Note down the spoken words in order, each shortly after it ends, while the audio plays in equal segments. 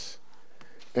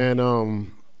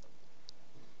And,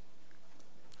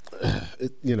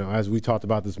 as we talked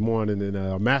about this morning in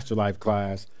our Master Life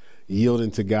class,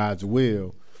 yielding to God's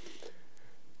will,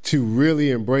 to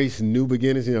really embrace new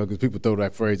beginnings, because people throw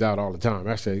that phrase out all the time.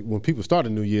 Actually, when people start a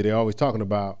new year, they're always talking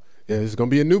about, it's going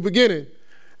to be a new beginning.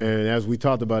 And as we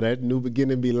talked about, that new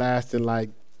beginning be lasting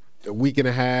like a week and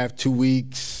a half, 2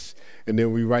 weeks, and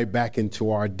then we right back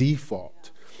into our default.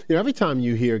 Every time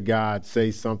you hear God say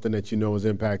something that you know is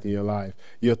impacting your life,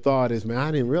 your thought is, man,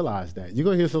 I didn't realize that. You're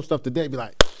going to hear some stuff today, be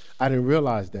like, I didn't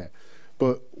realize that.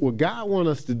 But what God wants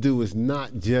us to do is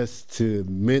not just to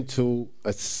mental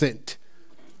assent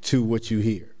to what you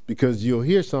hear, because you'll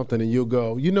hear something and you'll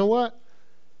go, you know what?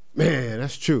 Man,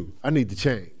 that's true. I need to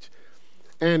change.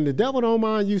 And the devil don't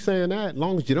mind you saying that as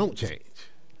long as you don't change.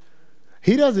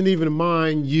 He doesn't even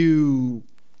mind you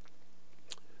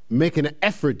making an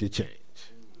effort to change.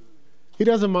 He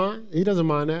doesn't mind. He doesn't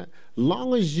mind that.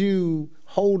 Long as you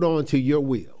hold on to your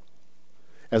will,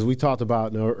 as we talked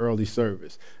about in our early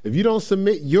service. If you don't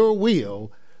submit your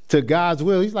will to God's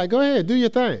will, he's like, go ahead, do your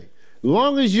thing.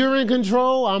 Long as you're in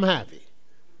control, I'm happy.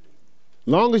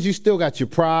 Long as you still got your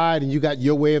pride and you got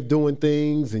your way of doing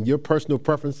things and your personal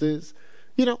preferences,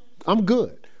 I'm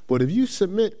good. But if you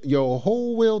submit your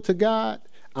whole will to God,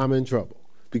 I'm in trouble,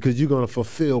 because you're going to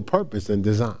fulfill purpose and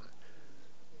design.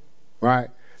 Right?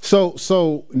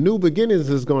 So new beginnings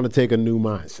is going to take a new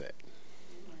mindset.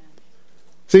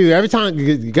 See, every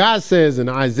time God says in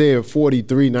Isaiah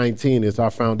 43:19, it's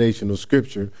our foundational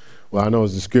scripture. Well, I know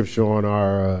it's the scripture on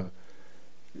our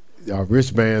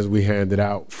wristbands we handed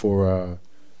out for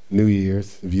New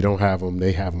Year's. If you don't have them,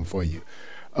 they have them for you.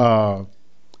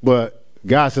 But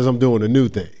God says, I'm doing a new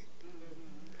thing.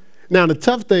 Now, the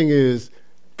tough thing is,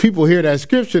 people hear that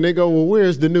scripture and they go, well,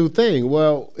 where's the new thing?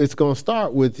 Well, it's going to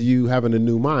start with you having a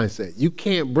new mindset. You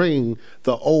can't bring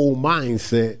the old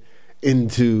mindset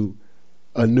into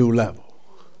a new level.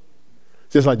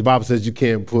 Just like the Bible says, you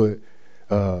can't put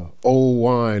old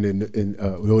wine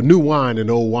or new wine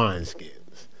in old wineskins.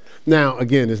 Now,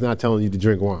 again, it's not telling you to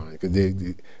drink wine, because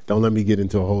don't let me get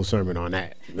into a whole sermon on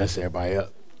that. Mess everybody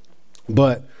up.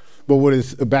 But what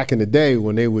is, back in the day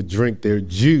when they would drink their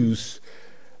juice,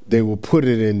 they would put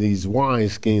it in these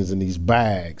wineskins and these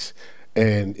bags,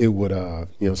 and it would,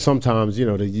 sometimes, you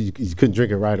couldn't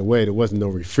drink it right away. There wasn't no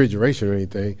refrigeration or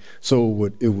anything, so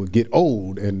it would get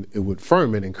old and it would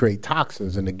ferment and create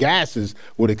toxins, and the gases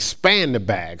would expand the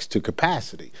bags to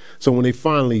capacity. So when they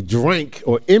finally drank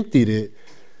or emptied it,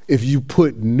 if you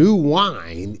put new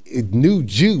wine, new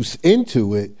juice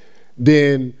into it,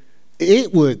 then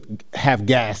it would have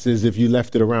gases if you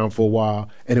left it around for a while,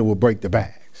 and it would break the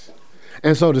bags.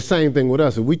 And so the same thing with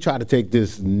us. If we try to take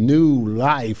this new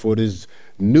life or this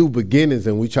new beginnings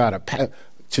and we try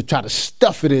to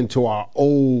stuff it into our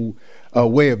old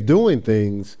way of doing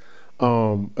things,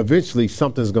 eventually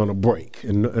something's going to break,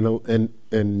 and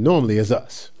normally it's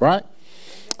us, right?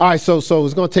 All right, so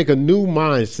it's going to take a new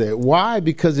mindset. Why?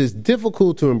 Because it's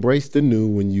difficult to embrace the new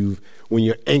when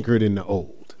you're anchored in the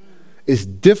old. It's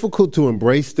difficult to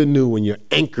embrace the new when you're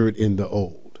anchored in the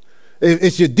old.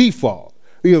 It's your default.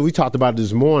 We talked about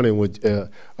this morning with the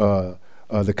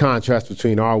contrast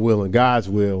between our will and God's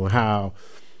will, and how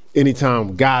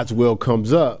anytime God's will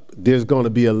comes up, there's going to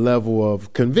be a level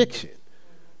of conviction.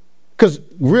 Because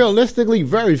realistically,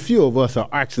 very few of us are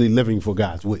actually living for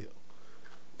God's will.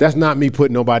 That's not me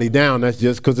putting nobody down. That's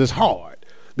just because it's hard,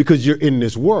 because you're in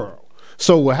this world.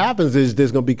 So what happens is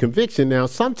there's going to be conviction. Now,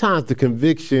 sometimes the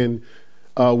conviction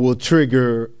will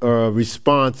trigger a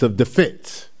response of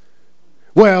defense.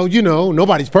 Well,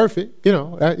 nobody's perfect,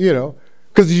 because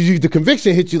the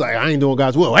conviction hits you like, I ain't doing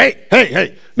God's will.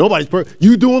 Hey, nobody's perfect.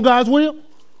 You doing God's will?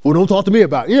 Well, don't talk to me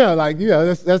about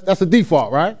it. That's a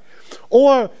default, right?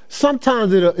 Or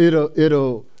sometimes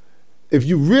it'll if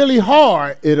you really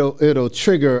hard, it'll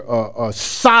trigger a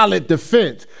solid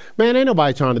defense. Man, ain't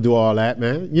nobody trying to do all that,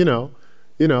 man.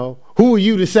 Who are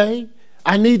you to say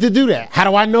I need to do that? How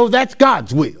do I know that's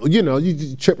God's will? You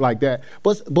just trip like that.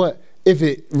 But if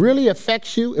it really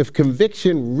affects you, if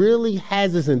conviction really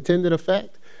has its intended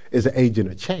effect, it's an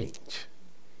agent of change.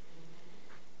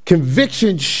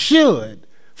 Conviction should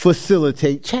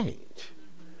facilitate change.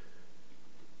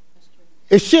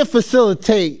 It should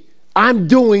facilitate, I'm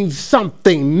doing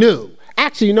something new.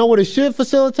 Actually, you know what it should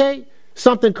facilitate?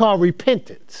 Something called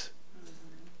repentance.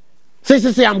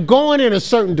 See, I'm going in a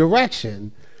certain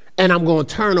direction, and I'm going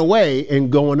to turn away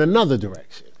and go in another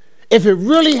direction. If it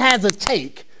really has a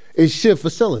take, it should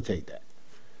facilitate that.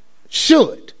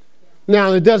 Should.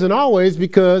 Now, it doesn't always,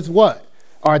 because what?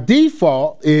 Our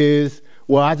default is,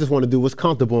 well, I just want to do what's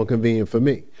comfortable and convenient for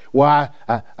me. Well,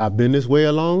 I've been this way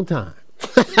a long time.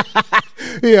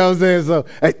 You know what I'm saying? So,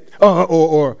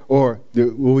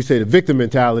 what we say the victim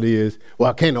mentality is,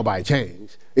 well, can't nobody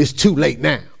change. It's too late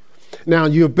now. Now,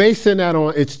 you're basing that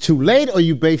on it's too late, or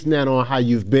you basing that on how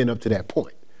you've been up to that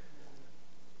point?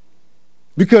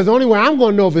 Because the only way I'm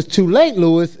going to know if it's too late,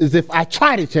 Lewis, is if I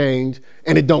try to change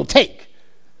and it don't take.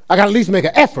 I got to at least make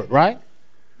an effort, right?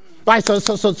 Right. So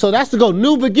that's the goal.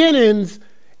 New beginnings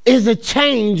is a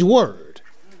change word,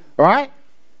 right?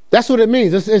 That's what it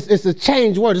means. It's a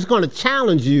change word. It's going to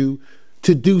challenge you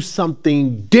to do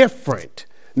something different,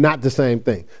 not the same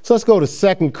thing. So let's go to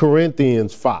 2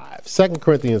 Corinthians 5. 2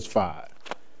 Corinthians 5.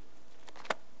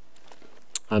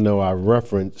 I know I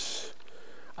reference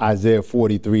Isaiah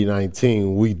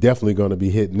 43:19. We definitely going to be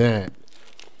hitting that.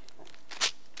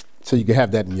 So you can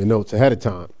have that in your notes ahead of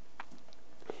time.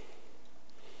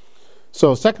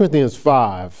 So 2 Corinthians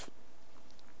 5,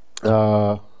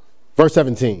 verse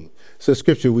 17. It's a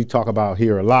scripture we talk about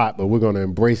here a lot, but we're going to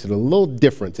embrace it a little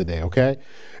different today, okay?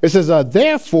 It says,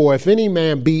 therefore, if any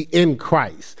man be in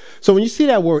Christ. So when you see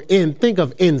that word in, think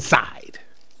of inside,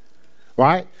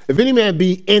 right? If any man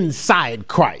be inside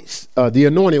Christ, the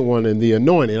anointed one and the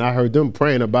anointing, I heard them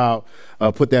praying about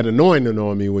put that anointing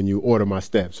on me when you order my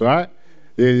steps, right?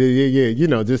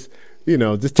 Yeah.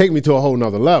 Just take me to a whole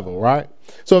nother level, right?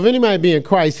 So if any man be in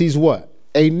Christ, he's what?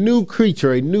 A new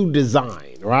creature, a new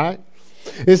design, right?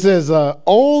 It says,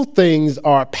 old things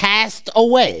are passed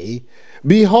away.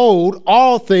 Behold,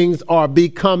 all things are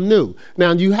become new.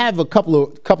 Now, you have a couple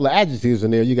of adjectives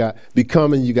in there. You got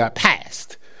become and you got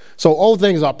past. So old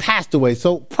things are passed away.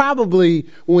 So probably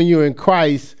when you're in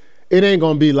Christ, it ain't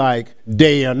going to be like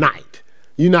day or night.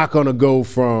 You're not going to go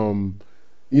from,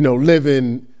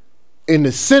 living in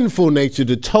the sinful nature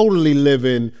to totally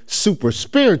living super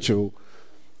spiritual,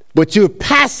 but you're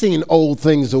passing old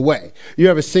things away. You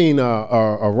ever seen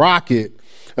a rocket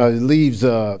leaves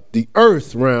the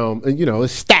earth realm and,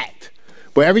 it's stacked.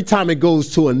 But every time it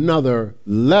goes to another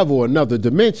level, another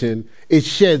dimension, it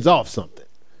sheds off something.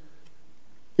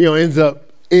 It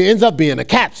ends up being a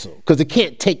capsule because it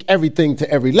can't take everything to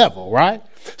every level, right?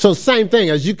 So same thing,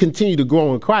 as you continue to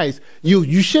grow in Christ,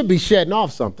 you should be shedding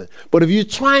off something. But if you're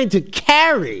trying to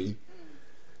carry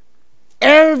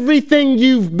everything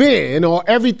you've been or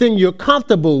everything you're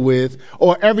comfortable with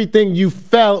or everything you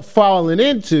felt falling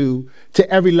into to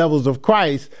every levels of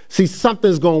Christ, see,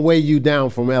 something's going to weigh you down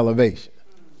from elevation.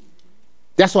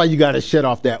 That's why you got to shed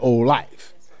off that old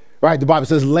life, right? The Bible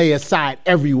says, lay aside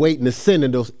every weight and the sin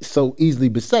that so easily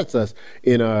besets us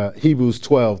in Hebrews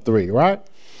 12:3, right?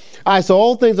 All right, so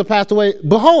all things are passed away.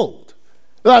 Behold.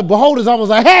 Behold is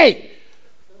almost like, hey,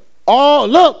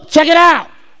 look, check it out.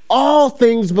 All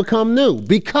things become new,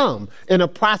 become in a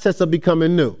process of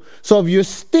becoming new. So if you're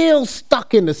still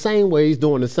stuck in the same ways,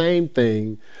 doing the same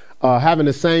thing, having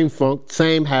the same funk,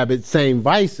 same habits, same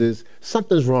vices,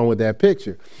 something's wrong with that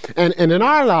picture. And in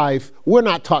our life, we're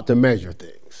not taught to measure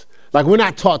things. Like we're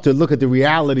not taught to look at the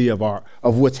reality of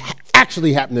what's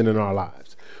actually happening in our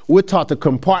lives. We're taught to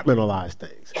compartmentalize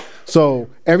things. So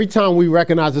every time we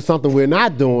recognize there's something we're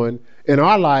not doing in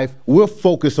our life, we'll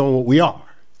focus on what we are.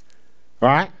 All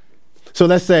right? So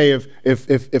let's say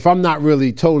if I'm not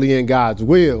really totally in God's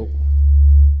will,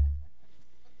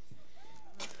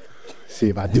 see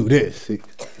if I do this,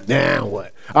 now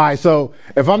what? All right, so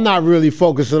if I'm not really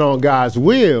focusing on God's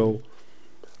will,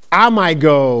 I might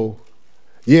go,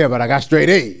 yeah, but I got straight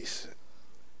A's.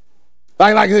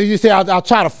 Like you say, I'll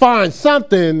try to find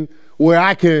something where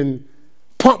I can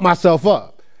pump myself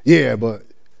up. Yeah, but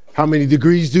how many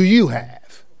degrees do you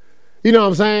have? You know what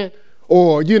I'm saying?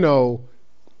 Or,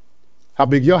 how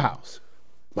big your house?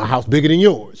 My house bigger than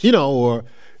yours,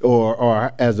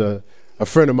 or as a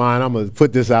friend of mine, I'm going to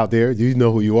put this out there. You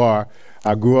know who you are.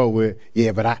 I grew up with,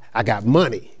 yeah, but I got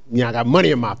money. I got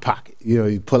money in my pocket.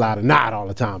 You pull out a knot all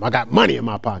the time. I got money in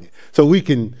my pocket. So we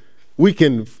can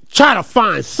try to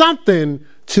find something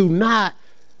to not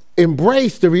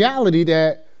embrace the reality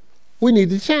that we need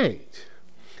to change.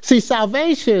 See,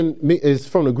 salvation is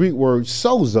from the Greek word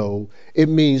sozo. It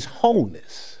means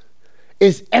wholeness.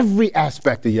 It's every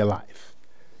aspect of your life.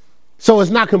 So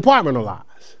it's not compartmentalized.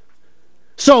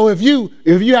 So if you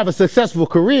have a successful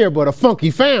career but a funky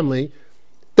family,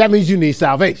 that means you need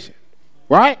salvation,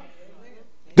 right?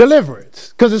 Deliverance,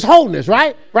 because it's wholeness,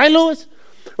 right? Right, Lewis?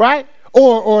 Right?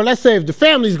 Or let's say if the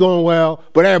family's going well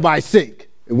but everybody's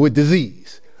sick with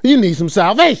disease, you need some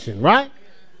salvation, right?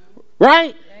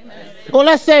 Right? Amen. Or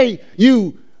let's say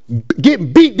you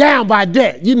get beat down by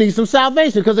debt. You need some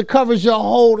salvation because it covers your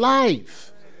whole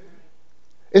life.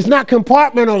 It's not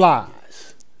compartmentalized.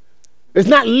 It's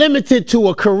not limited to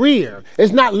a career.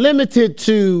 It's not limited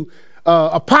to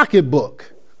a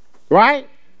pocketbook, right?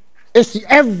 It's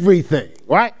everything,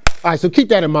 right? All right, so keep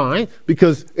that in mind,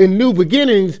 because in new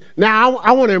beginnings, now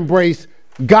I want to embrace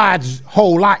God's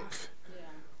whole life. Yeah.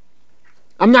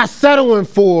 I'm not settling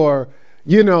for,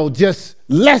 just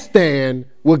less than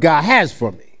what God has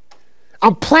for me.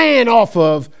 I'm playing off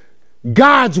of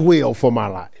God's will for my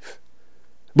life.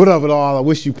 Beloved all, I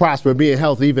wish you prosper, being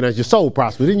healthy, even as your soul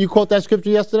prospers. Didn't you quote that scripture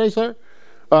yesterday, sir?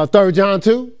 3 John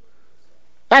 2.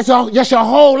 That's your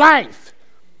whole life,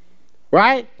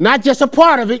 right? Not just a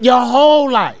part of it, your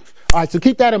whole life. All right, so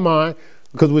keep that in mind,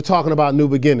 because we're talking about new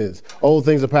beginnings. Old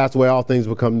things are passed away, all things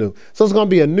become new. So it's going to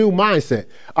be a new mindset.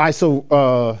 All right,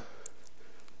 so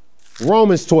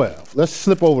Romans 12. Let's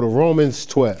slip over to Romans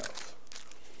 12.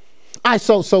 All right,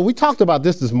 so we talked about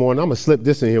this morning. I'm going to slip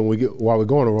this in here while we're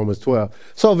going to Romans 12.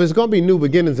 So if it's going to be new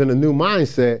beginnings and a new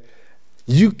mindset,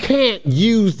 you can't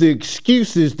use the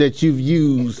excuses that you've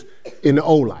used in the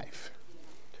old life,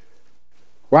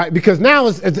 right? Because now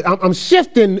I'm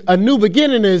shifting. A new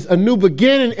beginning is a new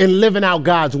beginning in living out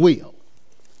God's will,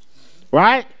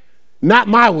 right? Not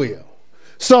my will.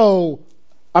 So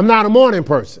I'm not a morning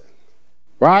person,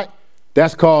 right?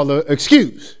 That's called an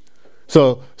excuse.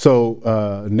 So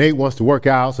Nate wants to work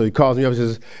out, so he calls me up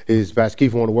and says, Pastor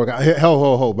Keith want to work out.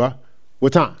 Ho, bro.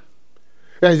 What time?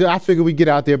 I figure we get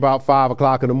out there about 5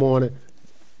 o'clock in the morning.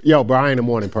 Yo, bro, I ain't a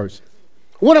morning person.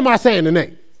 What am I saying to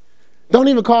Nate? Don't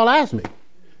even ask me.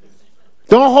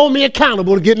 Don't hold me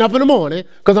accountable to getting up in the morning,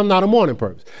 because I'm not a morning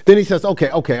person. Then he says, okay,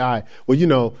 all right.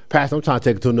 Well, Pastor, I'm trying to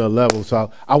take it to another level,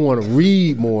 so I want to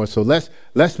read more. So let's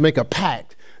make a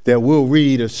pact that we'll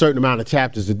read a certain amount of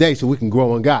chapters a day so we can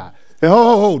grow in God. Hey,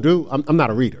 ho, dude, I'm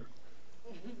not a reader.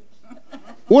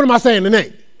 What am I saying to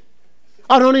Nate?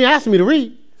 Oh, don't even ask me to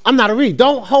read. I'm not a reader.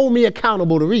 Don't hold me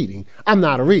accountable to reading. I'm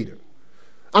not a reader.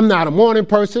 I'm not a morning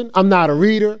person. I'm not a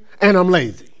reader, and I'm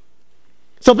lazy.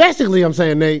 So basically, I'm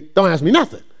saying, Nate, don't ask me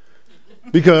nothing,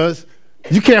 because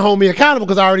you can't hold me accountable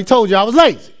because I already told you I was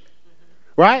lazy,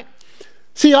 right?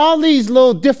 See, all these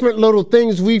different little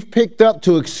things we've picked up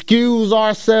to excuse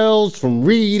ourselves from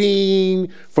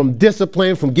reading, from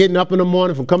discipline, from getting up in the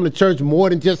morning, from coming to church more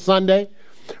than just Sunday,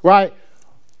 right?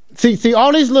 See,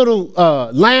 all these little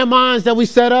landmines that we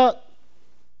set up,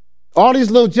 all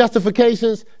these little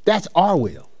justifications, that's our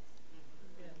will.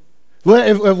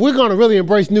 Well, if we're going to really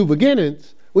embrace new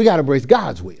beginnings, we got to embrace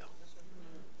God's will.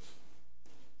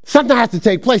 Something has to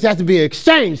take place. There has to be an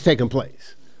exchange taking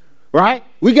place. Right?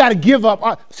 We got to give up.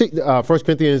 1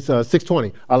 Corinthians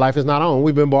 6:20. Our life is not our own.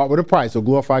 We've been bought with a price. So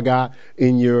glorify God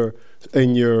in your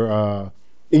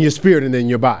spirit and in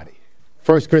your body.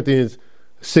 1 Corinthians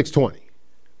 6:20.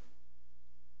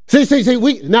 See.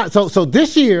 So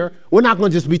this year we're not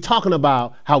going to just be talking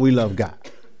about how we love God,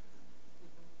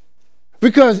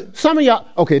 because some of y'all.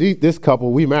 Okay, this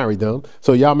couple, we married them.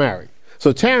 So y'all married.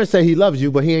 So Terrence said he loves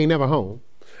you, but he ain't never home,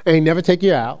 and he never take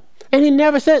you out. And he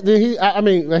never said that he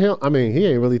ain't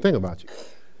really thinking about you.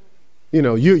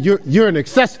 You're an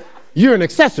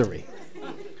accessory.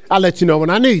 I'll let you know when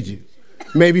I need you.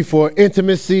 Maybe for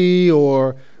intimacy,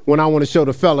 or when I want to show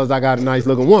the fellas I got a nice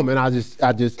looking woman, I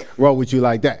just roll with you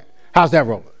like that. How's that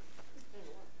rolling?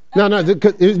 No,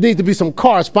 it needs to be some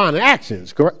corresponding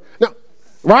actions, correct? No,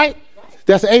 right?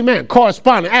 That's amen.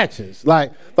 Corresponding actions.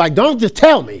 Like don't just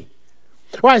tell me.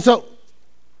 Right,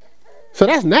 so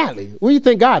that's Natalie. What do you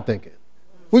think God thinking?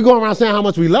 We going around saying how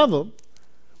much we love him,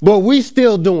 but we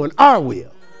still doing our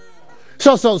will.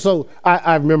 So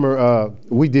I remember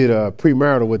we did a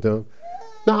premarital with them.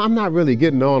 No, I'm not really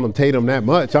getting on them, Tatum, that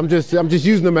much. I'm just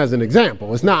using them as an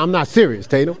example. I'm not serious,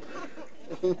 Tatum.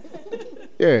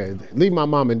 Yeah, leave my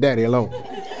mom and daddy alone.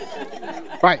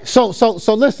 Right. So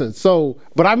listen.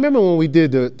 But I remember when we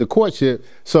did the courtship.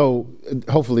 So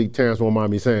hopefully Terrence won't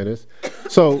mind me saying this.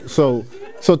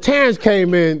 So Terrence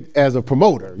came in as a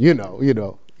promoter.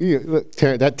 Look,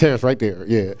 that Terrence right there.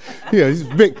 Yeah. He's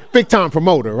a big time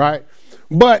promoter, right?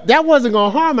 But that wasn't gonna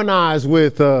harmonize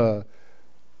with a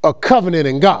covenant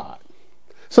in God.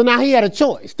 So now he had a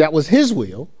choice. That was his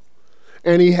will,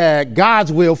 and he had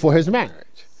God's will for his marriage.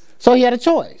 So he had a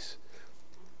choice.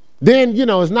 Then,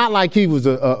 it's not like he was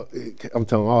I'm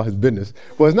telling all his business.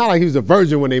 Well, it's not like he was a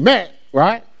virgin when they met,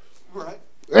 right? Right.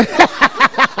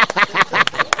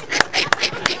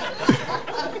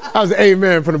 That was an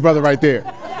amen from the brother right there.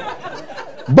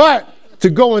 But to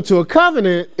go into a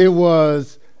covenant, it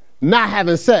was not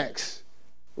having sex,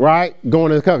 right?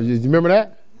 Going into the covenant. You remember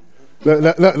that?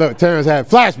 Look, Terrence had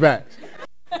flashbacks.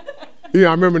 I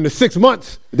remember in the 6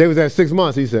 months, they was at 6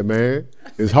 months, he said, man,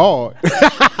 it's hard.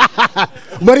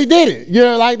 But he did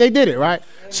it, they did it, right?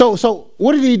 So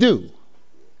what did he do?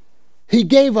 He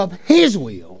gave up his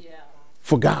will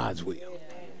for God's will.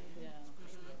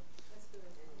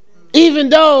 Even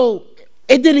though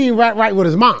It didn't even right with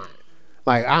his mind.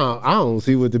 Like, I don't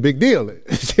see what the big deal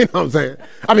is. You know what I'm saying?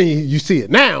 I mean, you see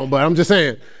it now, but I'm just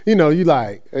saying, you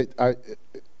like,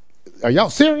 are y'all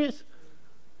serious?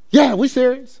 Yeah, we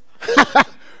serious.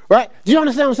 Right? Do you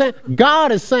understand what I'm saying?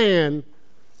 God is saying,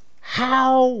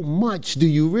 how much do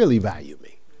you really value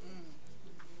me?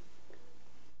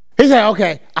 He said,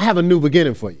 okay, I have a new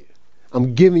beginning for you.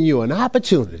 I'm giving you an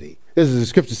opportunity. This is the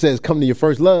scripture says, come to your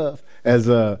first love, as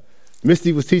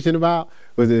Misty was teaching about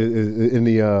in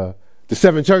the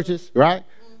 7 churches, right?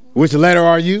 Which letter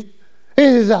are you? He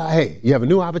says, hey, you have a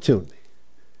new opportunity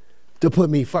to put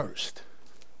me first.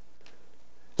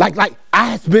 Like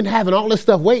I've been having all this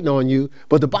stuff waiting on you,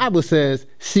 but the Bible says,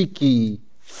 seek ye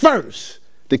first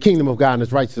the kingdom of God and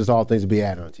his righteousness, all things will be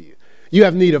added unto you. You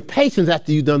have need of patience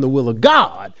after you've done the will of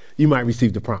God, you might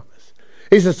receive the promise.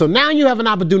 He says, so now you have an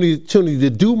opportunity to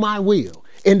do my will,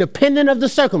 independent of the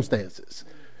circumstances.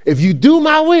 If you do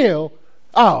my will,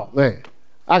 oh man,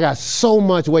 I got so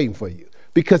much waiting for you,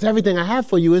 because everything I have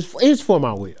for you is for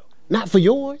my will, not for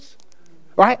yours.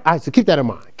 Right? All right, so keep that in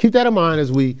mind. Keep that in mind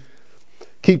as we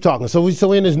keep talking. So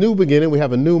in this new beginning, we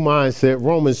have a new mindset.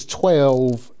 Romans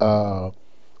 12,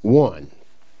 1.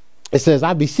 It says,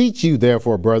 I beseech you,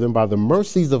 therefore, brethren, by the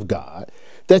mercies of God,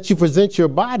 that you present your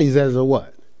bodies as a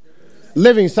what?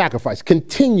 Living sacrifice,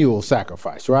 continual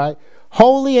sacrifice, right?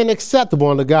 Holy and acceptable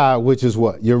unto God, which is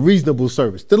what? Your reasonable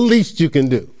service, the least you can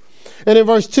do. And in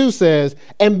verse 2 says,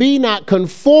 and be not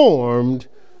conformed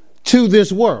to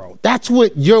this world. That's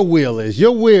what your will is.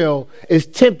 Your will is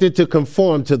tempted to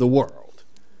conform to the world,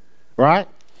 right?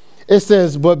 It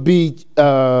says, but be,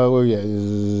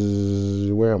 where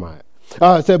am I?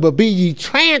 It said, but be ye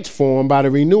transformed by the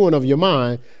renewing of your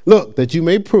mind. Look, that you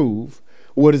may prove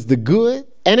what is the good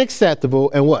and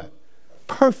acceptable and what?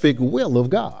 Perfect will of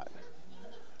God.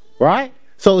 Right?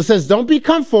 So it says, don't be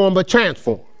conformed, but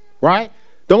transform. Right?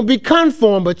 Don't be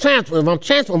conformed, but transform.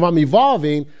 If I'm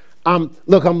evolving,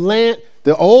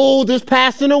 the old is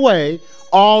passing away,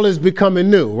 all is becoming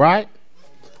new. Right?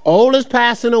 Old is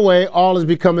passing away, all is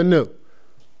becoming new.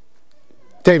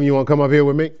 Taven, you want to come up here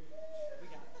with me?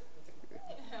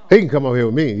 He can come up here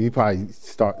with me. He probably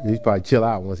chill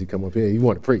out once he come up here. He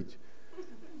want to preach.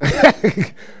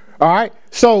 All right.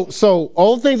 So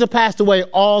old things are passed away.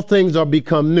 All things are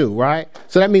become new. Right.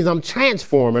 So that means I'm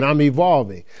transforming. I'm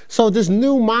evolving. So this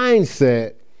new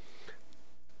mindset.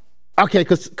 Okay.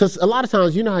 Because a lot of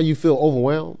times, you know how you feel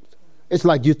overwhelmed. It's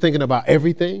like you're thinking about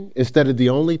everything instead of the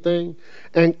only thing.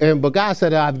 But God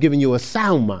said, I've given you a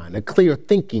sound mind, a clear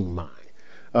thinking mind.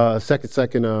 2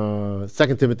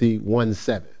 Timothy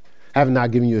 1:7. I have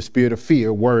not given you a spirit of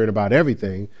fear, worrying about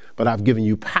everything, but I've given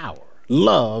you power,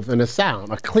 love, and a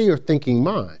clear thinking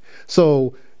mind.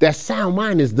 So that sound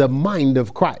mind is the mind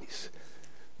of Christ.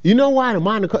 You know why the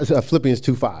mind of Christ, Philippians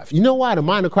 2:5. You know why the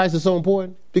mind of Christ is so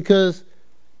important? Because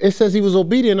it says he was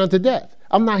obedient unto death.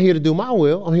 I'm not here to do my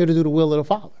will. I'm here to do the will of the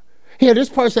Father. Here, this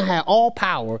person had all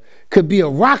power, could be a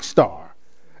rock star,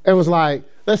 and was like,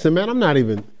 listen, man,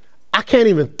 I can't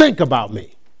even think about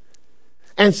me.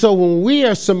 And so when we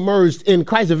are submerged in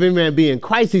Christ, if any man be in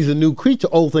Christ, he's a new creature.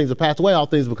 Old things are passed away, all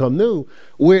things become new.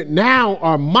 Now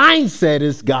our mindset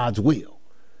is God's will.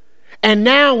 And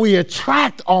now we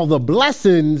attract all the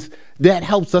blessings that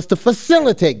helps us to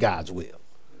facilitate God's will.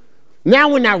 Now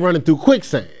we're not running through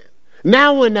quicksand.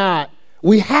 Now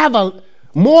we have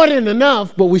more than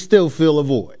enough, but we still feel a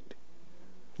void.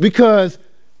 Because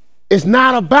it's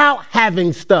not about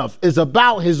having stuff. It's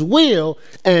about his will,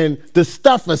 and the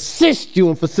stuff assists you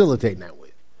in facilitating that will.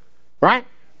 Right?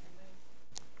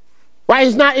 Right?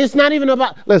 It's not even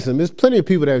about, listen, there's plenty of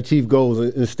people that have achieved goals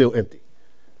and still empty.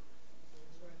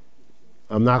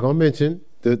 I'm not going to mention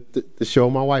the show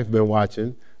my wife been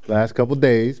watching the last couple of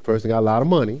days. Person got a lot of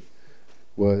money,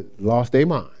 but lost their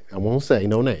mind. I won't say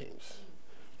no names.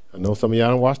 I know some of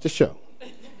y'all don't watch the show.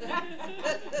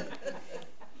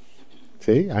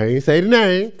 See, I ain't say the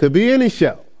name. Could be any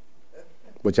show.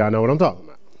 But y'all know what I'm talking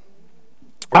about.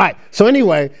 All right. So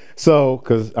anyway,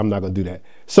 because I'm not going to do that.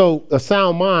 So a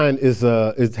sound mind is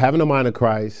having a mind of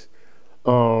Christ.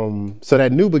 So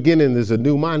that new beginning is a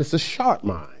new mind. It's a sharp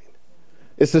mind.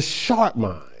 It's a sharp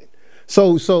mind.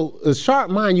 So a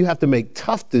sharp mind, you have to make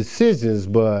tough decisions,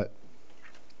 but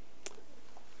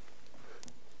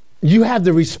you have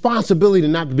the responsibility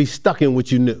not to be stuck in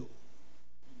what you knew.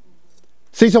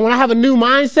 See, so when I have a new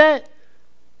mindset,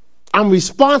 I'm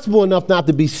responsible enough not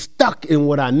to be stuck in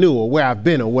what I knew or where I've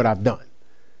been or what I've done.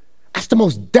 That's the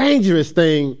most dangerous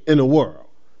thing in the world,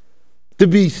 to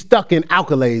be stuck in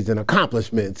accolades and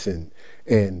accomplishments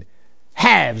and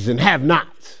haves and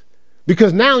have-nots.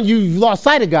 Because now you've lost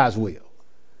sight of God's will.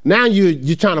 Now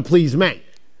you're trying to please man.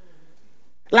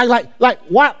 Why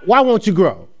won't you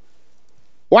grow?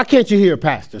 Why can't you hear a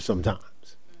pastor sometimes?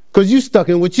 Because you stuck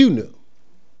in what you knew.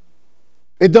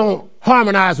 It don't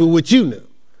harmonize with what you knew.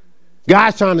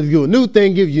 God's trying to do a new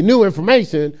thing, give you new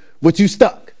information, but you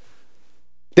stuck.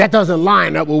 That doesn't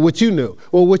line up with what you knew.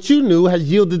 Well, what you knew has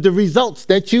yielded the results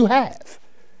that you have.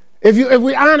 If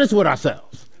we're honest with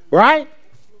ourselves, right?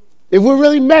 If we're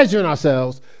really measuring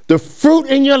ourselves, the fruit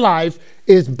in your life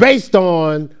is based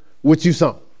on what you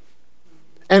sown.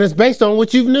 And it's based on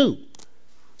what you knew.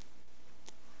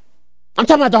 I'm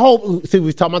talking about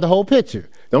we're talking about the whole picture.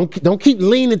 Don't keep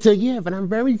leaning to, but I'm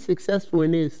very successful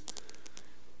in this.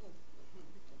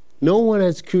 No one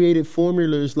has created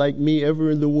formulas like me ever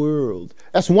in the world.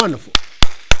 That's wonderful.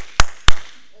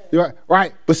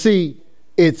 Right? But see,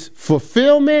 it's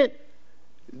fulfillment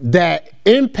that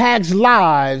impacts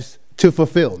lives to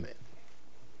fulfillment.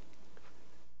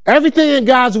 Everything in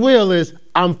God's will is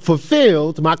I'm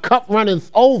fulfilled, my cup runneth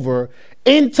over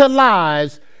into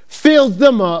lives, fills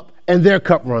them up, and their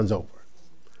cup runs over.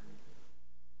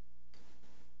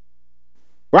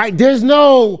 Right? There's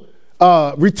no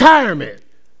retirement.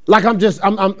 Like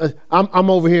I'm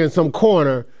over here in some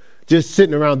corner just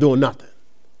sitting around doing nothing.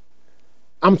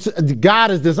 God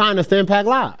has designed us to impact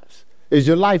lives. Is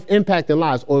your life impacting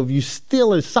lives, or are you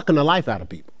still sucking the life out of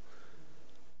people?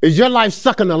 Is your life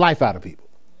sucking the life out of people?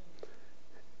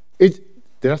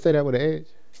 Did I say that with an edge?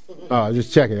 Oh,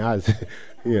 just checking. I was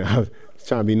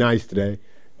trying to be nice today.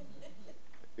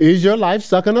 Is your life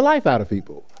sucking the life out of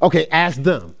people? Okay, ask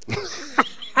them.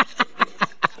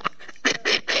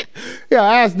 Yeah,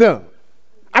 ask them.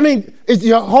 I mean, is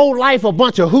your whole life a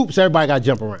bunch of hoops everybody got to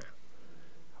jump around?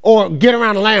 Or get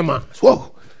around the landmines?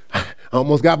 Whoa, I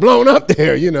almost got blown up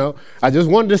there, I just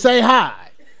wanted to say hi.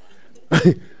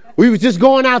 We was just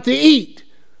going out to eat.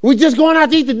 We just going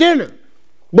out to eat the dinner.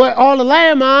 But all the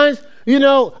landmines,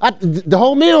 the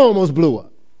whole meal almost blew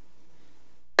up.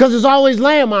 Because there's always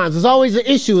landmines. There's always an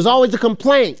issue. There's always a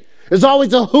complaint. There's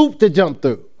always a hoop to jump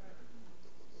through.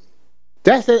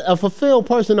 That's a fulfilled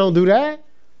person don't do that.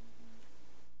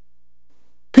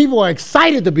 People are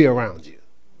excited to be around you.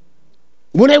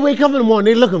 When they wake up in the morning,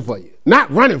 they're looking for you,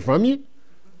 not running from you.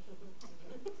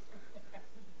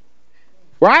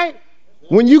 Right?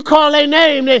 When you call their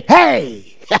name, they,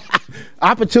 hey,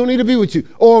 opportunity to be with you.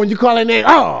 Or when you call their name,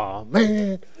 oh,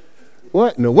 man,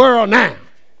 what in the world now?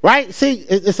 Right? See,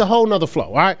 it's a whole nother flow,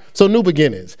 all right? So new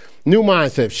beginnings, new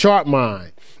mindset, sharp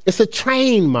mind. It's a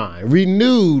trained mind,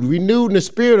 renewed in the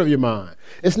spirit of your mind.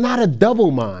 It's not a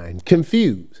double mind,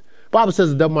 confused. The Bible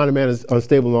says a double-minded man is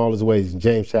unstable in all his ways in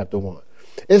James chapter 1.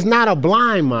 It's not a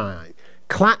blind mind,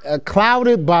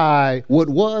 clouded by what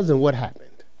was and what happened.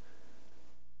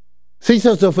 See,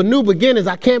 so for new beginnings,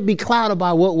 I can't be clouded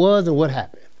by what was and what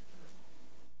happened.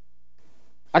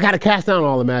 I got to cast down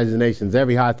all imaginations,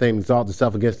 every high thing that exalts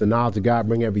itself against the knowledge of God,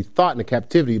 bring every thought into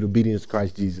captivity to obedience to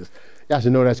Christ Jesus. Y'all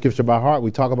should know that scripture by heart.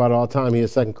 We talk about it all the time here in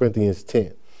 2 Corinthians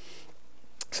 10.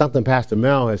 Something Pastor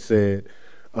Mel has said,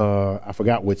 I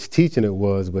forgot which teaching it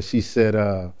was, but she said,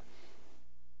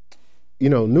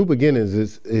 new beginnings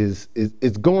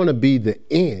is going to be the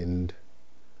end.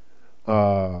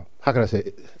 How can I say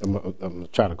it? I'm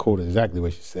trying to quote exactly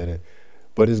what she said it,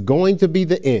 but it's going to be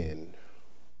the end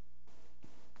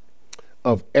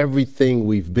of everything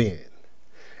we've been.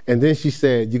 And then she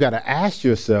said, you got to ask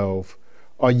yourself,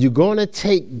 are you going to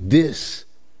take this,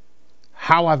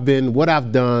 how I've been, what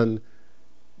I've done,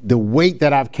 the weight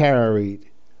that I've carried,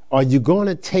 are you going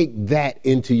to take that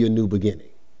into your new beginning?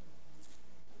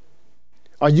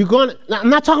 Are you going to, now, I'm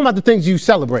not talking about the things you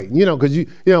celebrate, because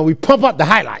we pump up the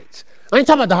highlights. I ain't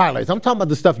talking about the highlights. I'm talking about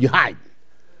the stuff you're hiding.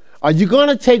 Are you going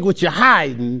to take what you're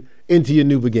hiding into your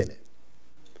new beginning?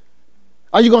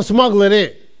 Are you going to smuggle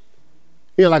it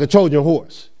in? Like a Trojan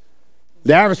horse.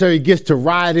 The adversary gets to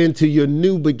ride into your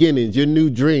new beginnings, your new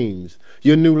dreams,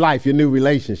 your new life, your new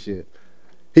relationship.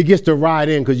 He gets to ride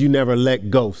in because you never let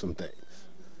go some things.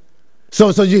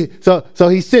 So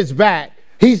he sits back.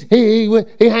 He's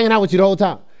hanging out with you the whole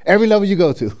time. Every level you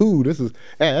go to.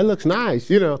 That looks nice,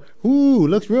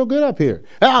 looks real good up here.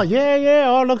 Oh, yeah,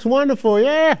 oh, it looks wonderful,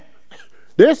 yeah.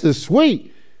 This is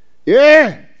sweet.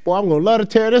 Yeah. Boy, I'm going to love to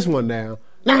tear this one down.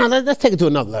 No, let's take it to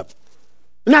another level.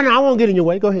 No, I won't get in your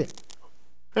way. Go ahead.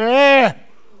 Yeah.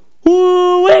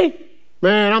 Woo-wee.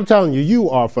 Man, I'm telling you, you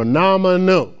are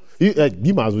phenomenal. You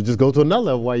might as well just go to another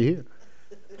level while you're here.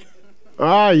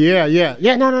 Oh, yeah.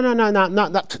 Yeah, no.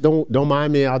 Don't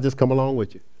mind me. I'll just come along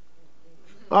with you.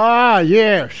 Ah,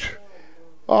 yes.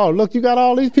 Oh, look, you got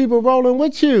all these people rolling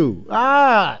with you.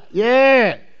 Ah,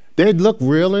 yeah. They look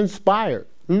real inspired.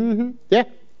 Mm-hmm. Yeah,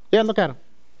 look at them.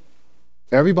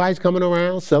 Everybody's coming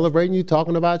around, celebrating you,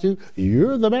 talking about you.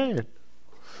 You're the man.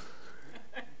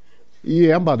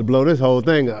 Yeah, I'm about to blow this whole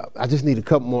thing up. I just need a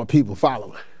couple more people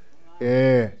following.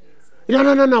 Yeah.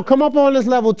 No. Come up on this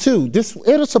level too.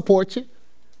 It'll support you.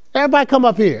 Everybody come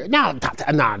up here. Nah,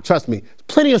 trust me.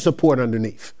 Plenty of support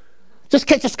underneath.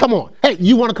 Just come on. Hey,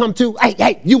 you want to come too?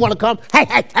 Hey, you want to come?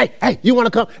 Hey, you want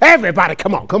to come? Everybody,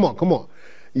 come on.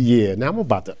 Yeah, now I'm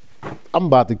about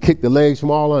to kick the legs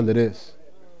from all under this.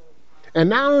 And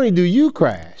not only do you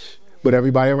crash, but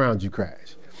everybody around you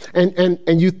crash.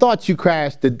 And you thought you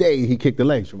crashed the day he kicked the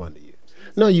legs from under you.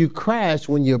 No, you crashed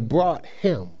when you brought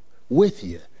him with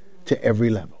you to every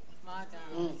level.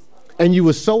 And you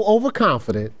were so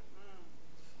overconfident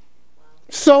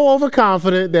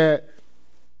that,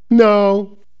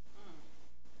 no,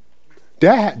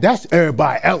 that's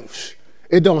everybody else.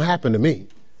 It don't happen to me.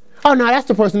 Oh, no, that's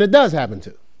the person it does happen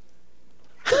to.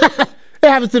 It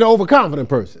happens to the overconfident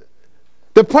person.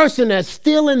 The person that's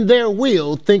still in their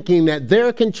will, thinking that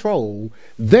their control,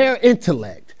 their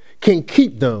intellect can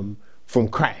keep them from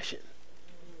crashing.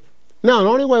 Now, the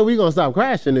only way we're going to stop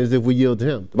crashing is if we yield to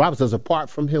him. The Bible says, apart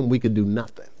from him, we could do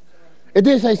nothing. It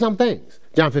did say some things.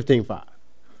 John 15:5.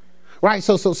 Right?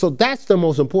 So that's the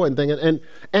most important thing.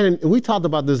 And we talked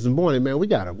about this morning, man. We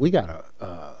gotta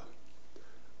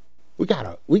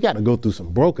go through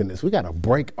some brokenness. We gotta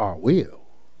break our will.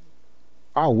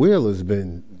 Our will has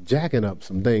been jacking up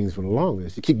some things for the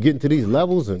longest. You keep getting to these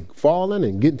levels and falling,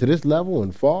 and getting to this level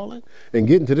and falling, and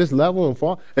getting to this level and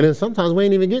falling. And then sometimes we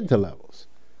ain't even getting to levels.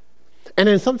 And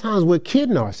then sometimes we're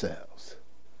kidding ourselves.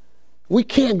 We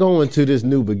can't go into this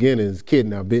new beginnings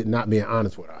kidding our bit, not being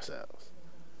honest with ourselves.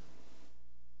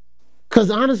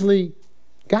 Because honestly,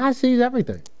 God sees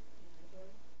everything.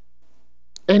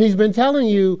 And he's been telling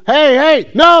you,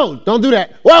 hey, no, don't do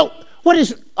that. Whoa,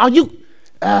 are you?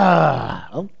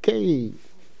 Okay.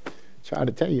 Try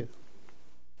to tell you.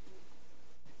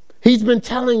 He's been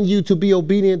telling you to be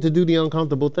obedient to do the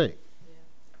uncomfortable thing.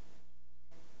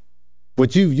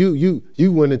 But you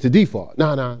went into default.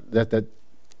 No, that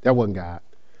wasn't God.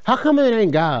 How come it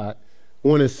ain't God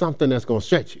when it's something that's going to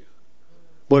stretch you?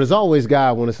 But it's always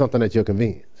God when it's something at your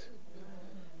convenience.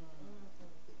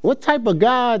 What type of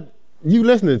God you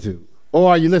listening to? Or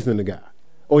are you listening to God?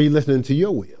 Or are you listening to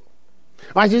your will?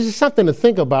 All right, this is something to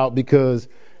think about because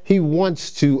he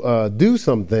wants to do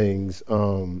some things.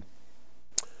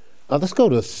 Let's go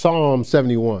to Psalm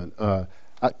 71.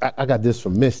 I got this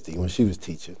from Misty when she was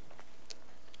teaching.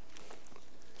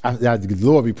 The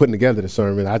Lord be putting together the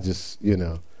sermon.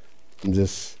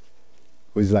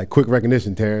 It's like quick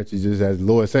recognition, Terrence. You just, as the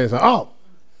Lord saying,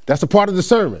 that's a part of the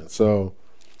sermon. So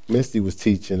Misty was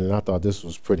teaching, and I thought this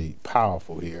was pretty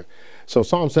powerful here. So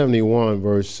Psalm 71,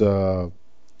 verse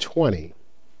 20.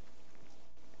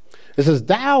 It says,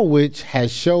 thou which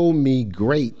has shown me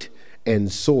great and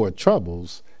sore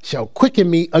troubles shall quicken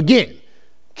me again.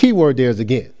 Key word there is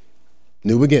again.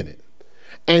 New beginning.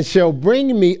 And shall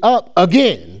bring me up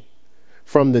again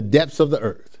from the depths of the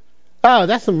earth. Oh,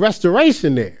 that's some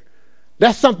restoration there.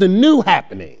 That's something new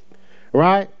happening,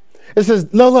 right? It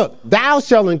says, look, thou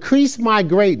shalt increase my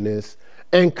greatness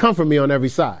and comfort me on every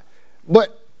side.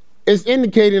 But it's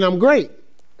indicating I'm great.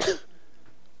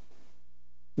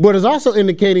 But it's also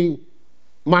indicating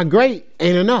my great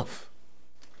ain't enough.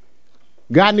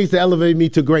 God needs to elevate me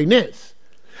to greatness.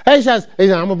 Hey, he says, I'm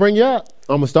going to bring you up.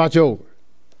 I'm going to start you over.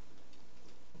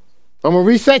 I'm going to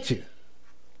reset you.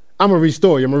 I'm going to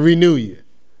restore you. I'm going to renew you.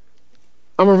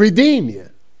 I'm going to redeem you.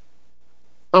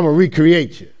 I'm going to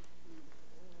recreate you.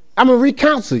 I'm going to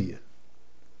re-counsel you.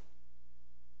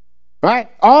 Right?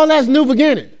 All that's new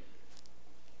beginning.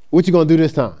 What you going to do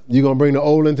this time? You going to bring the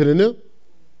old into the new?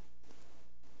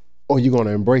 Or you going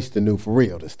to embrace the new for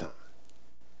real this time?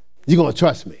 You going to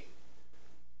trust me?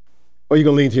 Or you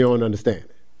going to lean to your own understanding?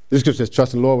 The scripture says,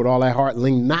 trust in the Lord with all thy heart,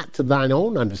 lean not to thine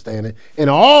own understanding in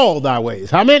all thy ways.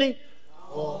 How many?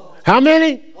 All. How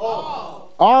many?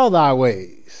 All thy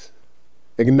ways.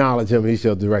 Acknowledge him, he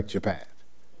shall direct your path.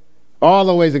 All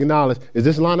the ways acknowledge, is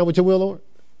this line up with your will, Lord?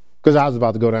 Because I was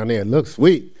about to go down there. It looks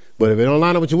sweet, but if it don't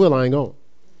line up with your will, I ain't going.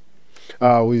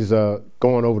 We was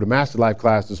going over the Master Life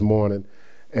class this morning,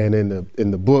 and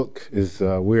in the book is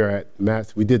we're at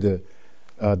Master. We did the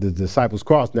Disciples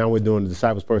Cross. Now we're doing the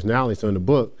Disciples Personality. So in the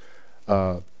book,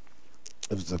 it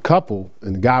was a couple,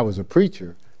 and the guy was a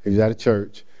preacher. He was at a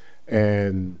church,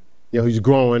 and he's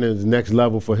growing, and it's the next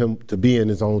level for him to be in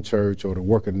his own church or to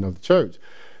work at another church.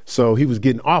 So he was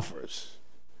getting offers,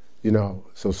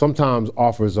 So sometimes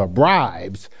offers are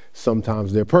bribes,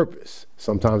 sometimes they're purpose,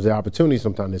 sometimes they're opportunity,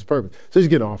 sometimes there's purpose. So he's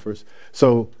getting offers.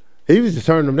 So he was just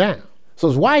turning them down. So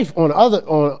his wife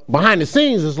on behind the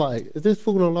scenes is like, is this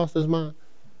fool done lost his mind?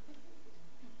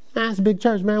 Man, it's a big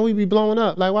church, man. We be blowing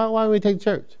up. Like, why don't we take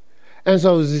church? And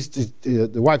so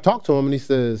the wife talked to him, and he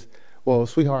says, well,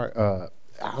 sweetheart, I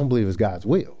don't believe it's God's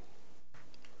will.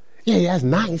 Yeah, that's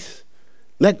nice.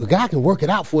 God can work it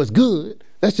out for us good.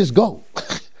 Let's just go.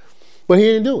 But he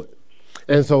didn't do it.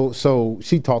 And so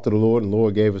she talked to the Lord, and the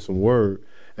Lord gave her some word.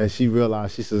 And she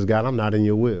realized, she says, God, I'm not in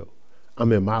your will.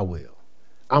 I'm in my will.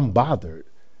 I'm bothered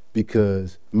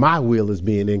because my will is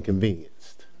being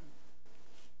inconvenienced.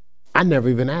 I never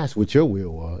even asked what your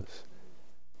will was.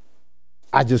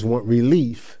 I just want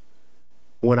relief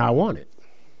when I want it.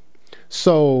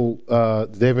 So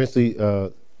they eventually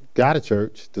got a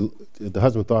church. The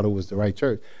husband thought it was the right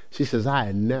church. She says, I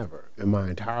had never in my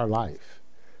entire life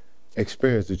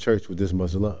experienced a church with this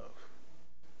much love.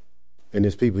 And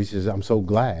there's people, he says, I'm so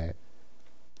glad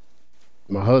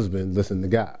my husband listened to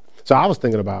God. So I was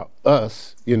thinking about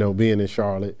us, being in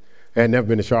Charlotte. I had never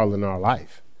been to Charlotte in our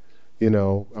life.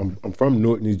 I'm from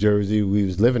Newark, New Jersey. We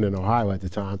was living in Ohio at the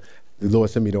time. The Lord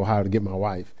sent me to Ohio to get my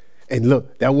wife. And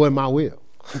look, that wasn't my will.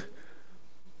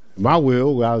 My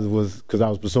will was because I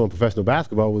was pursuing professional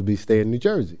basketball, would be staying in New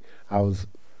Jersey. I was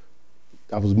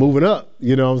moving up,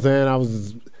 you know what I'm saying? I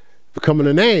was becoming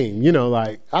a name,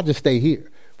 I'll just stay here.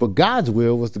 But God's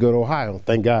will was to go to Ohio.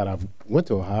 Thank God I went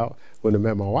to Ohio when I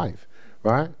met my wife,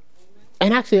 right?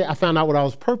 And actually, I found out what I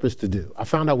was purposed to do. I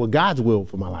found out what God's will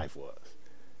for my life was.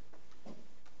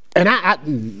 And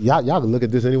y'all can look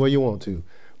at this any way you want to,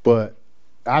 but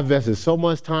I invested so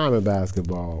much time in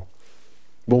basketball.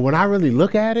 But when I really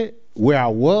look at it, where I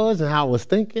was and how I was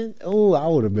thinking, I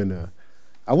wouldn't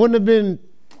have been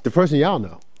the person y'all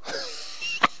know.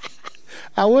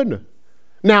 I wouldn't have.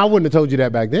 Now, I wouldn't have told you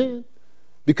that back then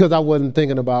because I wasn't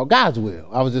thinking about God's will.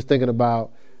 I was just thinking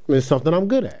about, it's something I'm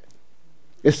good at.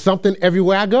 It's something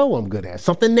everywhere I go I'm good at.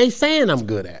 Something they saying I'm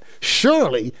good at.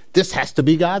 Surely this has to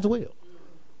be God's will.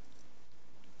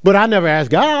 But I never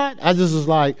asked God. I just was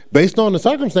like, based on the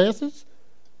circumstances,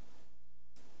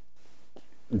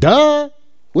 duh.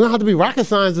 We don't have to be rocket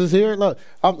scientists here. Look,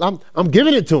 I'm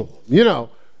giving it to him,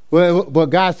 But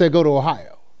God said go to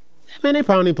Ohio. Man, they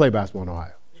probably didn't play basketball in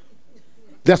Ohio.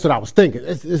 That's what I was thinking.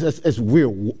 It's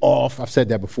weird, off. I've said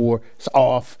that before. It's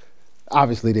off.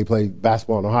 Obviously, they play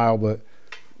basketball in Ohio, but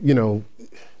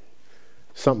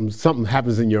something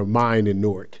happens in your mind in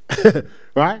Newark,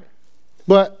 right?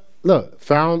 But look,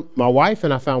 found my wife,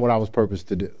 and I found what I was purposed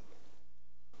to do.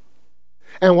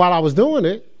 And while I was doing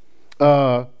it,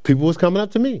 people was coming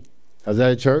up to me. I was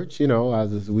at a church, we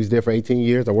was there for 18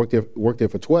 years. I worked there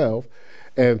for 12,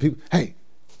 and people, hey,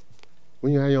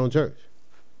 when you have your own church?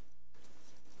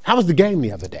 How was the game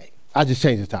the other day? I just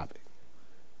changed the topic.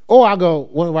 Or I go,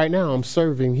 well, right now I'm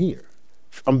serving here.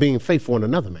 I'm being faithful in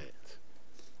another man's.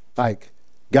 Like,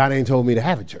 God ain't told me to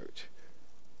have a church.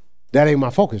 That ain't my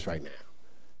focus right now.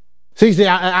 See,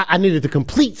 I needed to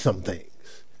complete some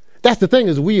things. That's the thing,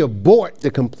 is we abort the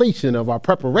completion of our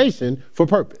preparation for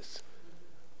purpose,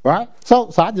 right?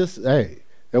 So I just, it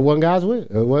wasn't God's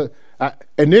will.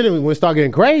 And then when it started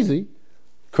getting crazy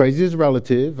is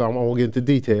relative. I won't get into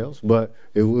details, but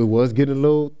it was getting a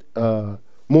little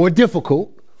more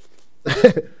difficult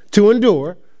to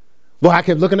endure. But I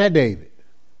kept looking at David.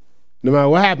 No matter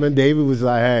what happened, David was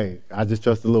like, hey, I just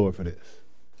trust the Lord for this.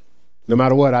 No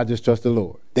matter what, I just trust the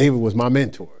Lord. David was my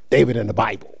mentor. David in the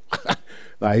Bible.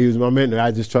 Like, he was my mentor. I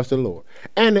just trusted the Lord.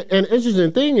 And the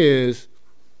interesting thing is,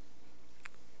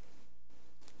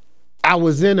 I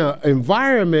was in an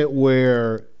environment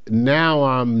where now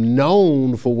I'm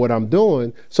known for what I'm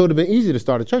doing, so it would have been easy to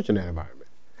start a church in that environment.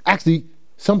 Actually,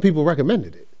 some people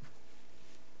recommended it.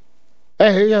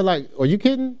 Hey, you're like, are you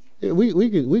kidding? We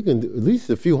can at least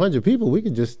a few hundred people, we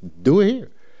can just do it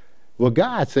here. Well,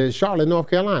 God said Charlotte, North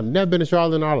Carolina. Never been to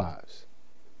Charlotte in our lives.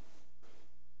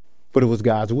 But it was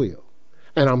God's will.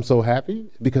 And I'm so happy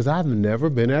because I've never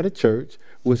been at a church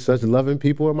with such loving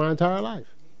people in my entire life.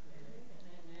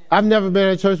 I've never been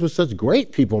at a church with such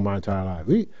great people in my entire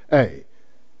life.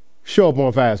 Show up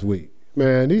on Fast Week.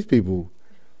 Man, these people,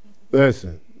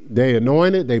 listen, they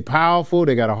anointed, they powerful,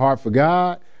 they got a heart for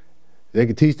God. They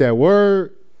can teach that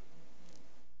word.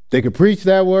 They can preach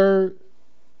that word.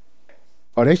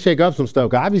 Or they shake up some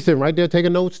stuff. 'Cause I be sitting right there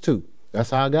taking notes too. That's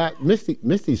how I got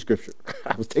Misty's scripture.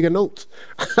 I was taking notes.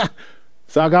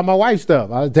 So I got my wife's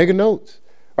stuff. I was taking notes.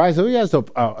 Right? So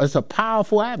it's a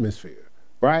powerful atmosphere.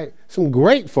 Right? Some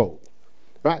great folk.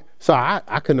 Right? So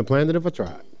I couldn't have planned it if I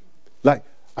tried. Like,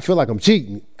 I feel like I'm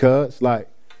cheating, cuz, like,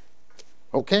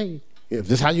 okay, if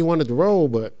this is how you wanted to roll,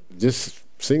 but just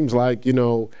seems like, it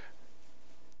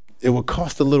would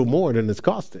cost a little more than it's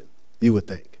costing, you would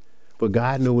think. But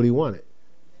God knew what he wanted.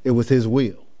 It was his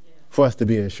will for us to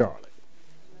be in Charlotte.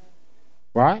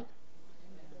 Right?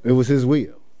 It was his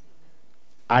will.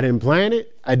 I didn't plan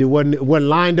it. It wasn't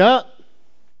lined up.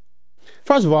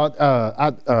 First of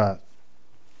all,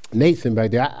 Nate's in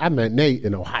back there. I met Nate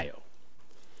in Ohio.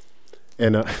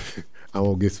 And I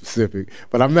won't get specific,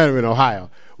 but I met him in Ohio.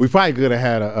 We probably could have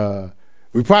had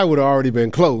we probably would have already been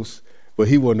close, but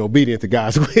he wasn't obedient to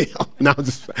God's will. No,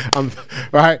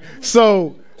 right?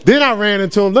 So then I ran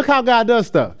into him. Look how God does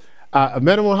stuff. I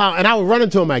met him in Ohio, and I would run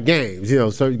into him at games,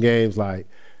 certain games like,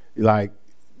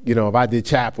 if I did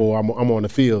chapel, I'm on the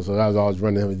field, so I was always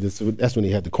running him. That's when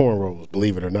he had the cornrows,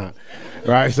 believe it or not,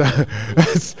 right?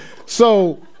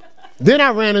 So then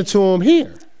I ran into him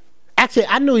here. Actually,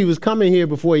 I knew he was coming here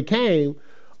before he came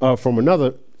from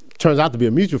another, turns out to be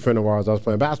a mutual friend of ours I was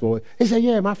playing basketball with. He said,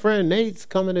 yeah, my friend Nate's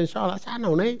coming in Charlotte. I said, I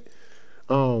know Nate.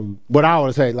 But I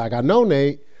would say, I know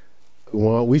Nate.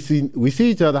 Well, we see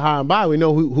each other high and by. We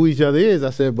know who each other is. I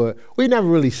said, but we never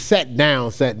really sat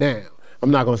down.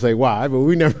 I'm not going to say why, but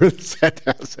we never really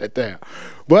sat down.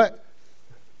 But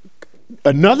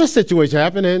another situation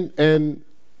happened, and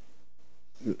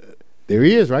there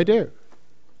he is right there.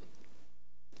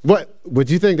 But would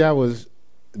you think that was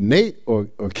Nate or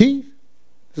Keith?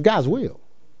 It's God's will.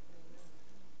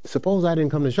 Suppose I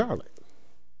didn't come to Charlotte.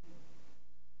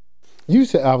 You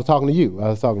said, I was talking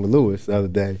to Lewis the other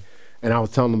day, and I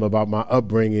was telling him about my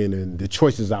upbringing and the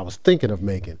choices I was thinking of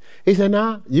making. He said,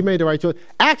 nah, you made the right choice.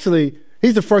 Actually,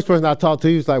 he's the first person I talked to.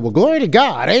 He was like, well, glory to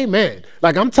God, amen.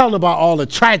 I'm telling about all the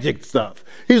tragic stuff.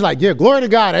 He's like, yeah, glory to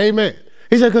God, amen.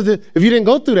 He said, because if you didn't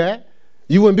go through that,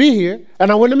 you wouldn't be here,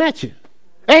 and I wouldn't have met you.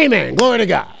 Amen, glory to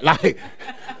God.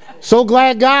 So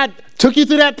glad God took you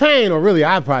through that pain, or really,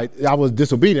 I was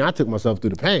disobedient. I took myself through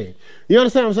the pain. You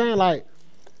understand what I'm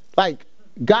saying?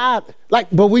 God,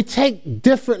 but we take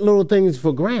different little things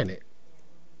for granted.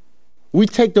 We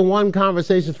take the one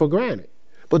conversation for granted,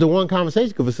 but the one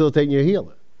conversation could facilitate your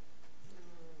healing.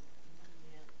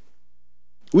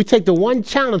 We take the one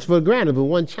challenge for granted, but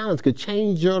one challenge could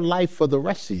change your life for the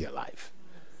rest of your life.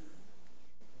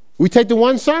 We take the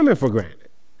one sermon for granted.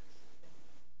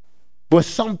 But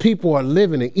some people are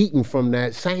living and eating from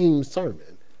that same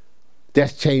sermon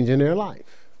that's changing their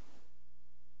life.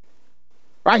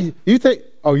 Right? You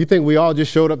think we all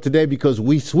just showed up today because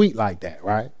we sweet like that,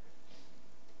 right?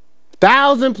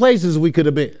 1,000 places we could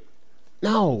have been.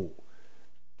 No.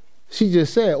 She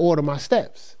just said, order my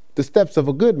steps. The steps of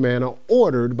a good man are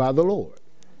ordered by the Lord.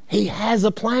 He has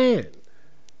a plan.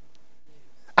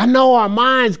 I know our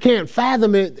minds can't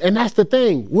fathom it, and that's the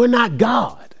thing. We're not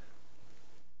God.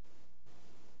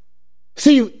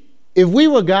 See, if we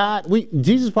were God,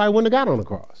 Jesus probably wouldn't have got on the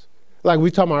cross. Like we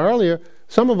talked about earlier,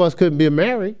 some of us couldn't be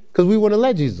married because we wouldn't have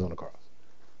let Jesus on the cross.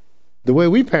 The way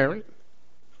we parent,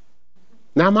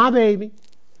 not my baby.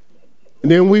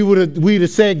 And then we'd have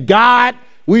said God,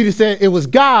 we'd have said it was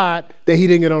God that he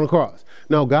didn't get on the cross.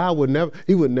 No, God would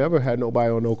never have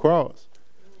nobody on no cross.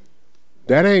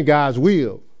 That ain't God's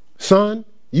will. Son,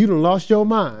 you done lost your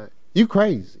mind. You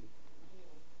crazy.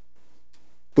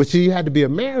 But you had to be a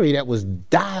Mary that was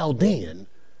dialed in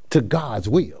to God's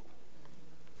will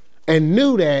and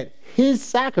knew that his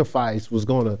sacrifice was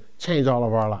going to change all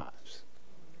of our lives.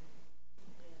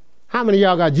 How many of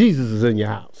y'all got Jesuses in your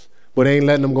house, but ain't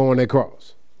letting them go on their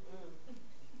cross?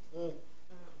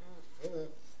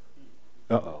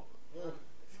 Uh-oh.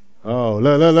 Oh,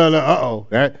 look, uh-oh.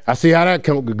 I see how that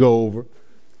could go over.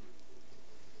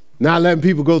 Not letting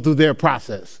people go through their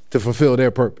process to fulfill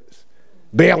their purpose.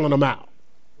 Bailing them out.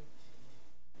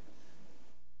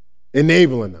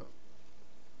 Enabling them.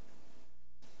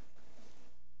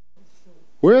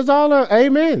 Where's all the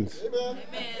amens? Amen.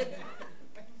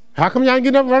 How come y'all ain't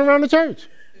getting up and running around the church?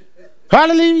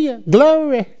 Hallelujah.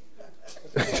 Glory.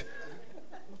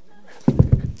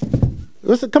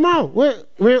 Listen, come on.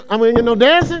 We ain't getting no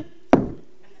dancing.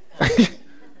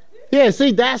 Yeah,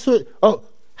 see, that's what. Oh,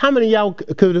 how many of y'all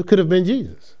could have been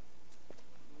Jesus?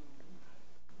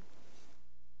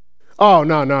 Oh,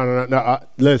 no.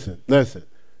 Listen.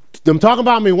 Them talking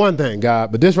about me one thing,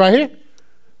 God, but this right here,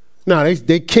 no,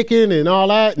 they kicking and all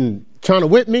that and trying to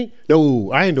whip me.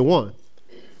 No, I ain't the one.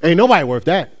 Ain't nobody worth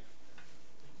that.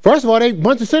 First of all, they a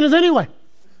bunch of sinners anyway.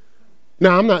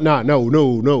 No, I'm not.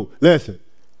 No. Listen,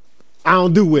 I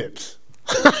don't do whips.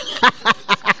 I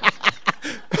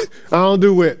don't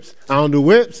do whips. I don't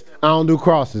do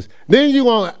crosses. Then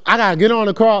I gotta get on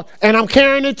the cross and I'm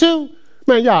carrying it too.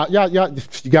 Man, y'all,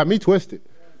 you got me twisted.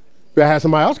 I had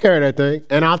somebody else carry that thing,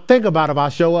 and I'll think about it if I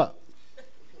show up.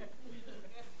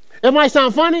 It might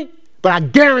sound funny, but I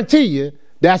guarantee you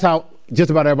that's how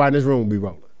just about everybody in this room will be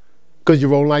rolling. Because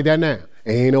you're rolling like that now.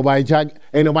 Ain't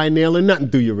nobody nailing nothing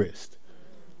through your wrist.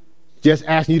 Just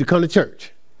asking you to come to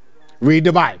church, read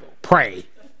the Bible, pray,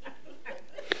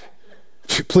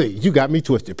 Please, you got me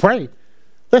twisted. Pray.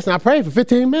 Listen, I prayed for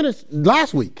 15 minutes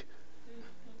last week.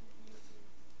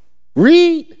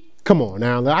 Read. Come on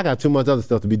now. I got too much other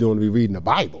stuff to be doing to be reading the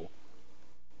Bible.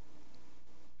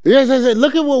 Yes,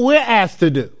 look at what we're asked to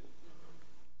do.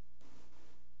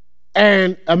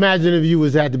 And imagine if you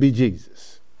was had to be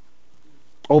Jesus.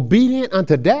 Obedient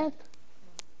unto death.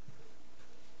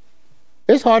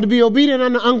 It's hard to be obedient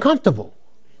unto uncomfortable.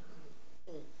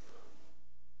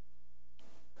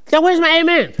 So where's my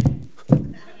amen?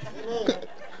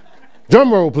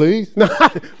 Drum roll, please.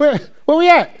 where we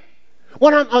at?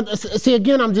 See,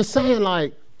 again, I'm just saying,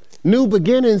 like, new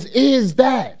beginnings is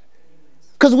that.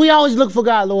 Because we always look for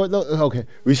God, Lord, okay,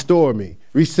 restore me,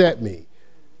 reset me,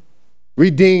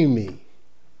 redeem me,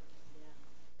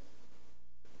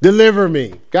 deliver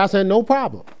me. God said, no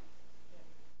problem.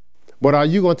 But are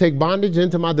you going to take bondage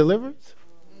into my deliverance?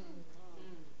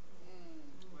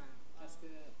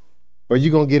 Or are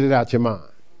you going to get it out your mind?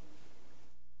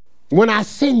 When I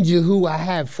send you who I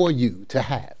have for you to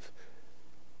have,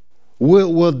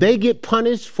 will they get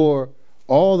punished for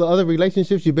all the other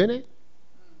relationships you've been in?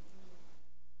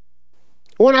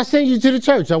 When I send you to the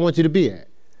church I want you to be at,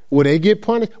 will they get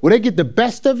punished? Will they get the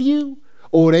best of you?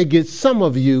 Or will they get some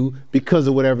of you because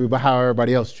of how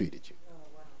everybody else treated you?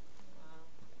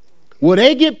 Will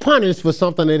they get punished for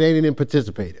something that they didn't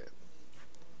participate in?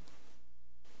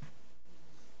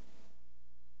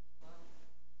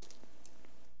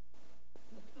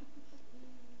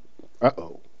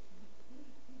 Uh-oh.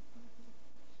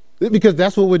 Because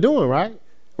that's what we're doing, right?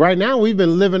 Right now, we've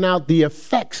been living out the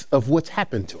effects of what's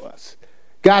happened to us.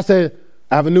 God said,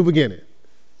 I have a new beginning.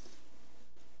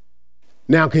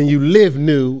 Now, can you live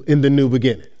new in the new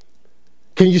beginning?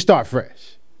 Can you start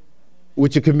fresh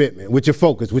with your commitment, with your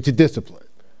focus, with your discipline?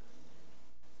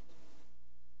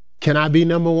 Can I be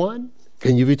number one?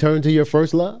 Can you return to your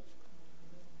first love?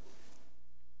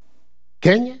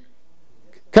 Can you?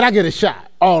 Can I get a shot?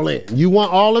 All in. You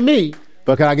want all of me,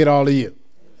 but can I get all of you?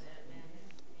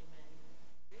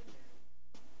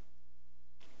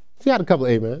 You got a couple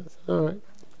of amens. All right.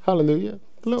 Hallelujah.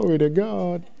 Glory to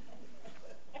God.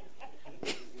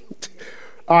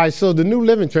 All right, so the New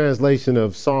Living Translation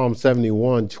of Psalm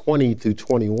 71, 20 through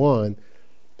 21.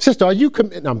 Sister, are you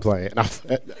committed? I'm playing.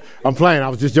 I'm playing. I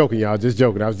was just joking, y'all. Just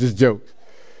joking. I was just joking.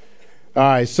 All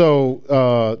right,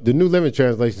 so the New Living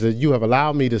Translation says, you have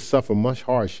allowed me to suffer much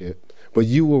hardship, but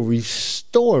you will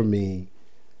restore me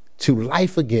to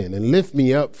life again and lift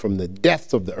me up from the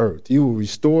depths of the earth. You will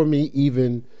restore me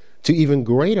to even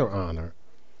greater honor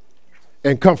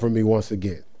and comfort me once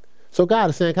again. So God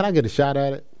is saying, can I get a shot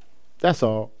at it? That's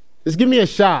all. Just give me a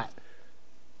shot,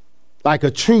 like a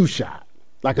true shot,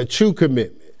 like a true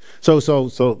commitment. So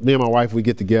me and my wife, we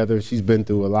get together. She's been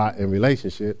through a lot in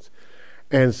relationships.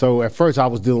 And so at first I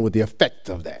was dealing with the effect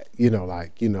of that,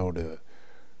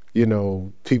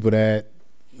 people that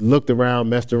looked around,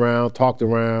 messed around, talked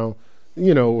around,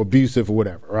 abusive or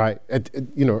whatever, right?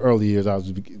 Early years, I was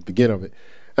at the beginning of it.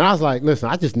 And I was like, listen,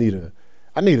 I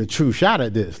need a true shot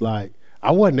at this. Like, I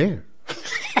wasn't there.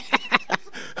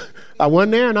 I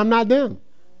wasn't there and I'm not them.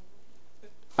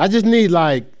 I just need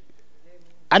I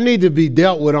need to be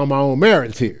dealt with on my own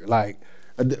merits here. Like,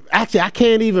 actually, I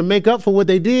can't even make up for what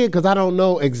they did because I don't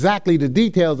know exactly the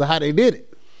details of how they did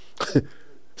it.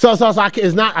 so I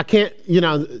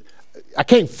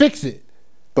can't fix it,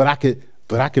 but I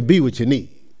could be what you need.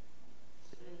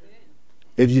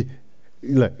 If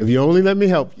you only let me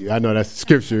help you. I know that's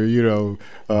scripture,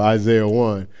 Isaiah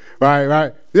 1.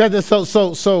 Right. Yeah,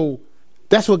 so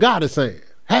that's what God is saying.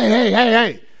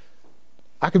 Hey.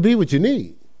 I could be what you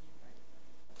need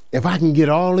if I can get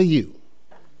all of you.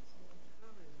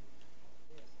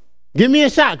 Give me a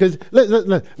shot, because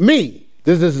look, me.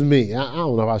 This is me. I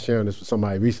don't know if I was sharing this with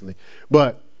somebody recently,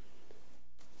 but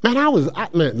man,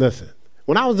 listen.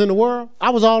 When I was in the world,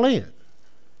 I was all in.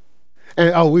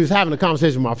 And we was having a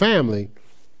conversation with my family.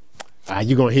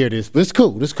 You're gonna hear this, but it's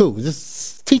cool.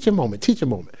 Just teach a moment.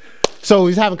 So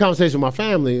he's having a conversation with my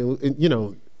family,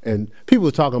 and people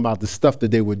were talking about the stuff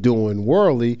that they were doing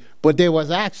worldly, but they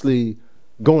was actually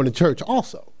going to church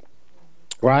also,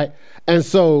 right? And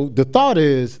so the thought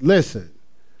is, listen,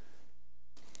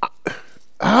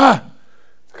 I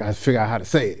gotta figure out how to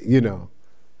say it,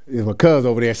 If my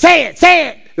cousin over there, say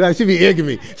it! Like, she be egging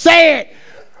me, say it!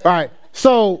 All right,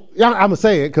 so I'm gonna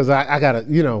say it because I gotta,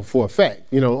 for a fact,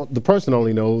 the person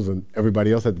only knows and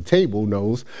everybody else at the table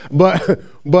knows, but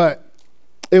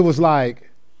it was like,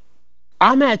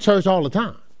 I'm at church all the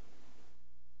time,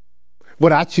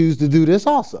 but I choose to do this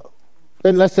also.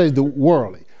 And let's say the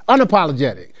worldly,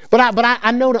 unapologetic. But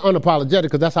I know the unapologetic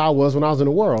because that's how I was when I was in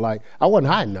the world. Like, I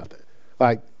wasn't hiding nothing.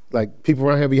 Like people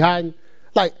around here be hiding.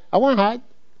 Like, I want to hide.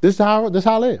 This is how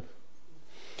I live.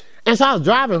 And so I was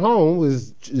driving home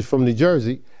from New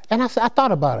Jersey, and I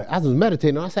thought about it. I was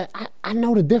meditating. I said, I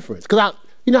know the difference. Because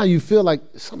you know how you feel like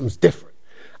something's different.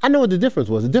 I know what the difference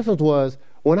was. The difference was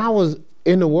when I was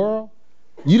in the world,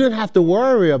 you didn't have to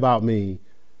worry about me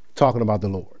talking about the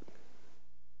Lord.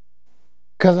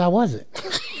 Because I wasn't.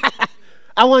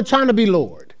 I wasn't trying to be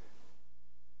Lord.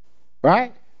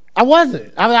 Right? I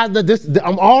wasn't.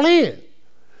 I'm all in.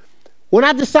 When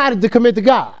I decided to commit to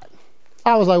God,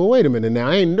 I was like, well, wait a minute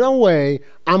now. Ain't no way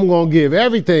I'm going to give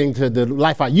everything to the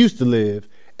life I used to live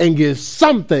and give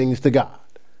some things to God.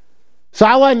 So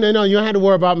I wasn't, you don't have to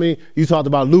worry about me. You talked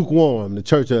about lukewarm, the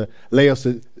church of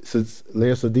Laodicea.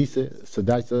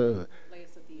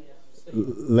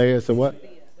 What?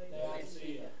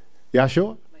 Y'all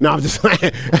sure? No, I'm just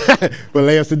saying. But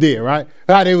Laodicea, right?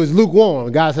 It was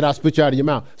lukewarm. God said, I'll spit you out of your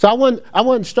mouth. So I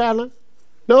wasn't straddling.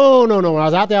 No. When I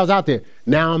was out there.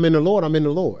 Now I'm in the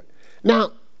Lord.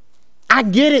 Now, I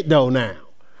get it though now.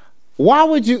 Why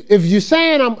would you, if you're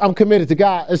saying I'm committed to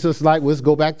God, it's just like, let's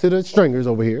go back to the stringers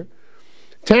over here.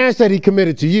 Terrence said he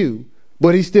committed to you,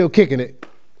 but he's still kicking it.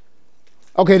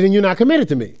 Okay, then you're not committed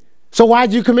to me. So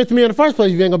why'd you commit to me in the first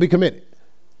place if you ain't gonna be committed?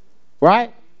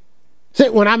 Right? See,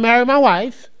 when I married my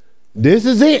wife, this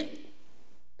is it.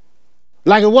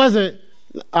 Like it wasn't,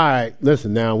 all right,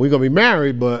 listen now, we're gonna be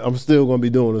married, but I'm still gonna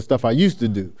be doing the stuff I used to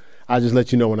do. I just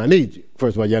let you know when I need you.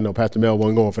 First of all, y'all know Pastor Mel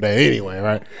wasn't going for that anyway,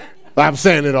 right? I'm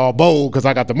saying it all bold because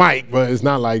I got the mic, but it's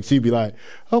not like she'd be like,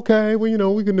 okay,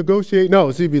 well, we can negotiate.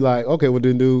 No, she'd be like, okay, well,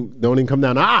 then don't even come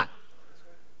down the aisle,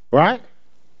 right?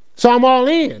 So I'm all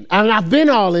in. I mean, I've been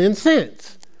all in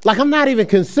since. Like I'm not even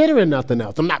considering nothing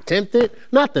else. I'm not tempted,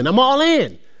 nothing. I'm all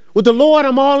in. With the Lord,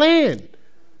 I'm all in.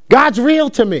 God's real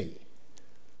to me.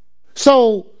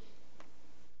 So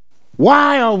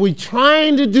why are we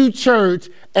trying to do church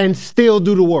and still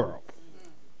do the world?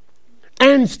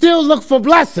 And still look for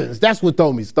blessings. That's what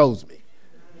throws me.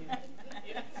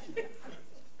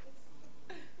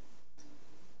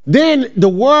 Then the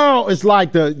world is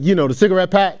like the cigarette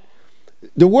pack.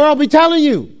 The world be telling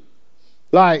you,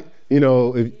 like,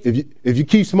 if you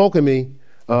keep smoking me,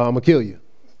 I'm gonna kill you.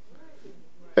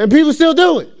 And people still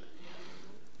do it.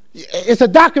 It's a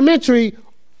documentary.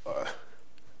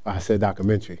 I said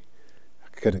documentary.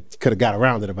 Could have got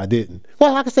around it if I didn't.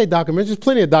 Well, I could say documentaries. There's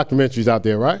plenty of documentaries out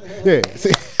there, right? Yeah.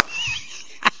 See?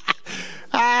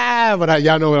 But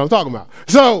y'all know what I'm talking about.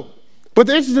 So, but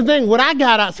the interesting thing, what I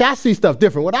got out, I see stuff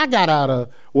different. What I got out of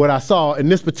what I saw in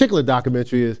this particular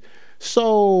documentary is,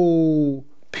 so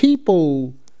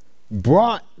people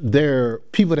brought their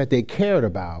people that they cared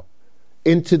about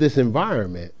into this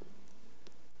environment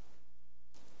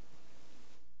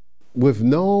with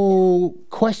no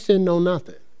question, no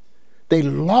nothing. They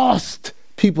lost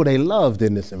people they loved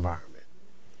in this environment.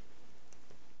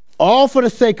 All for the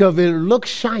sake of it looks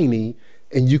shiny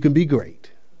and you can be great.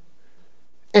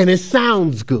 And it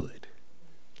sounds good.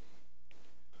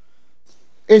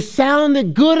 It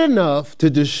sounded good enough to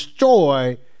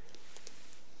destroy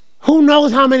who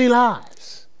knows how many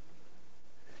lives.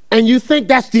 And you think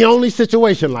that's the only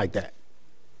situation like that.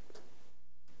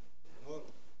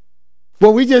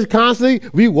 But we just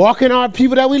we walking our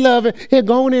people that we love here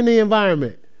going in the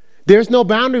environment. There's no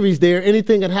boundaries there.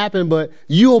 Anything can happen, but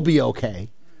you'll be okay.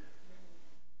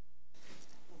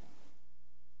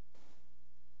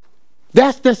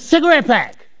 That's the cigarette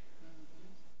pack.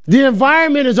 The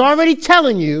environment is already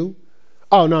telling you,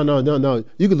 oh, no.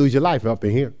 You could lose your life up in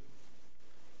here.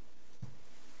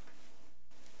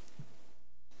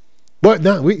 But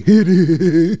no, we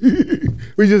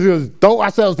just throw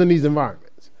ourselves in these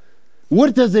environments.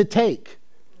 What does it take?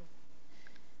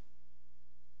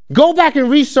 Go back and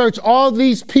research all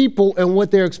these people and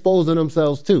what they're exposing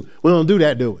themselves to. We don't do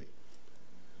that, do we?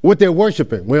 What they're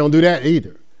worshiping, we don't do that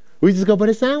either. We just go, but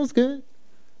it sounds good.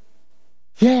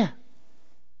 Yeah.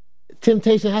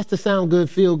 Temptation has to sound good,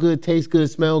 feel good, taste good,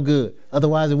 smell good.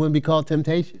 Otherwise, it wouldn't be called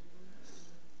temptation.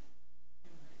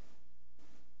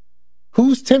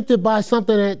 Who's tempted by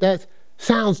something that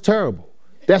sounds terrible,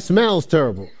 that smells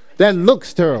terrible, that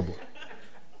looks terrible?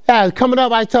 Yeah, coming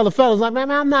up, I tell the fellas, like, man,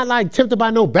 I'm not like tempted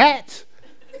by no bats.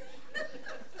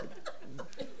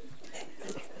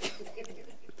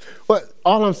 But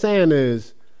all I'm saying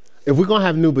is, if we're going to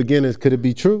have new beginnings, could it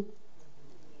be true?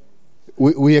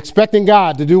 We expecting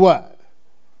God to do what?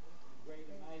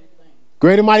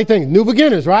 Great and mighty things. New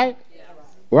beginnings, right? Yeah.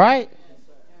 Right?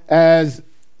 As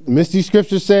Misty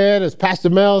Scripture said, as Pastor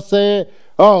Mel said,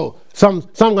 something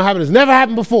going to happen that's never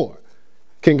happened before.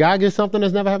 Can God get something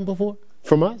that's never happened before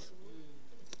from us?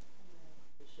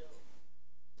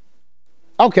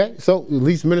 Okay, so at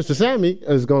least Minister Sammy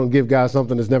is going to give guys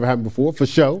something that's never happened before, for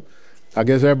sure. I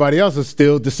guess everybody else is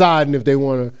still deciding if they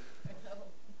want to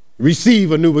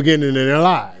receive a new beginning in their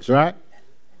lives, right?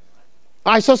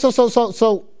 All right,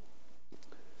 so.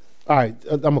 All right,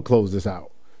 I'm going to close this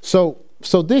out. So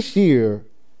this year,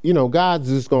 God's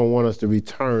just going to want us to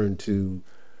return to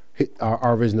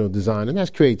our original design, and that's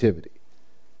creativity.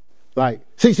 Like,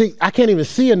 see, I can't even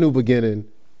see a new beginning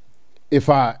if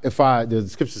the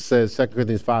scripture says, 2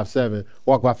 Corinthians 5:7,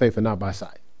 walk by faith and not by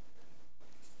sight.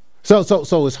 So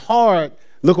it's hard.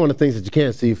 Look on the things that you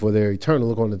can't see, for they're eternal.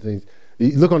 Look on the things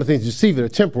you see, they're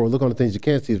temporal. Look on the things you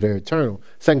can't see, they're eternal.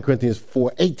 2 Corinthians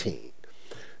 4:18.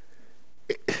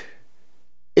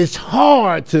 It's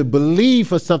hard to believe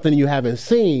for something you haven't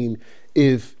seen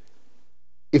if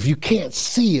you can't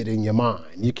see it in your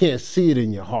mind. You can't see it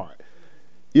in your heart.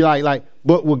 You're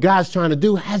but what God's trying to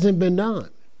do hasn't been done.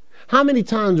 How many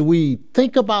times we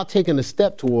think about taking a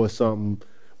step towards something,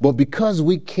 but because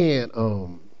we can't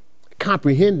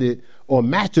comprehend it or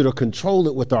match it or control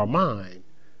it with our mind,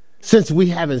 since we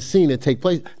haven't seen it take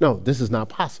place, no, this is not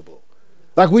possible.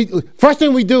 First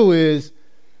thing we do is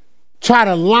try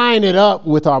to line it up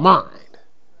with our mind,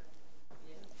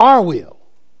 our will.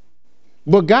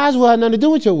 But God's will has nothing to do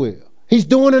with your will. He's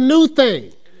doing a new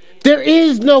thing. There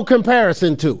is no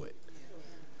comparison to it.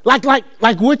 Like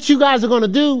what you guys are going to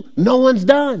do, no one's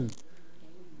done.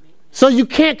 So you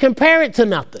can't compare it to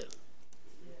nothing.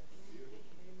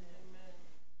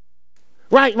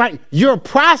 Right. Your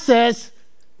process,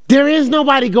 there is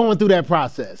nobody going through that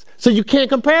process. So you can't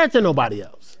compare it to nobody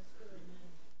else.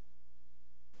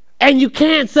 And you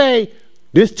can't say,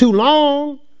 this too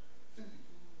long,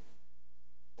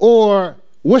 or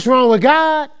what's wrong with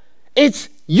God? It's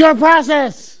your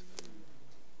process.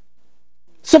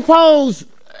 Suppose,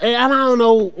 and I don't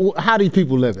know how these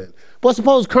people live it, but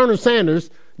suppose Colonel Sanders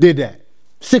did that,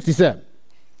 67.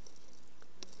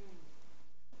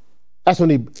 That's when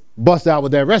he bust out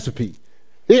with that recipe.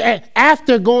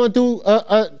 After going through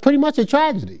pretty much a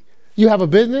tragedy. You have a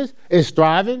business, it's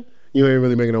thriving. You ain't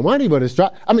really making no money, but it's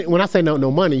when I say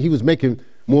no money, he was making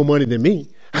more money than me,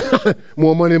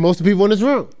 more money than most of the people in this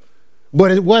room.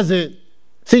 But it wasn't.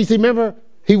 See, remember,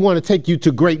 he wanted to take you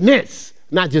to greatness,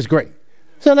 not just great.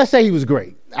 So let's say he was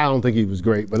great. I don't think he was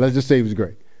great, but let's just say he was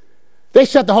great. They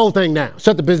shut the whole thing down,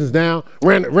 shut the business down,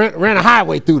 ran a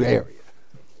highway through the area.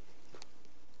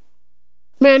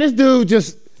 Man, this dude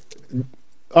just,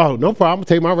 no problem,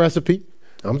 take my recipe.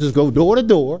 I'm just go door to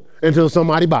door until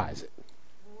somebody buys it.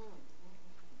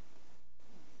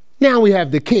 Now we have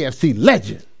the KFC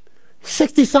legend,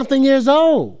 60-something years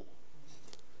old.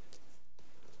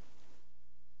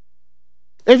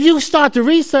 If you start to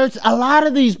research, a lot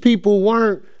of these people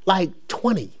weren't like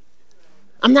 20.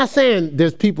 I'm not saying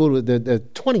there's people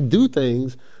that 20 do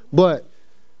things, but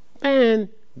man,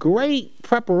 great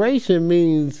preparation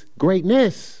means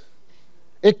greatness.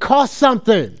 It costs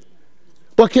something.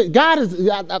 But God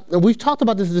is, we've talked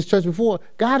about this in this church before.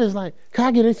 God is like, can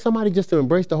I get somebody just to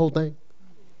embrace the whole thing?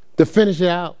 To finish it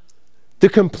out, to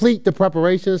complete the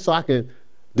preparation so I can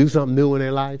do something new in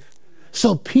their life.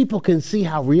 So people can see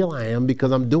how real I am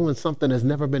because I'm doing something that's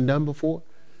never been done before.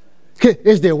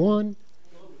 Is there one?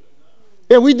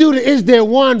 Yeah, we do the is there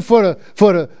one for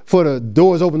the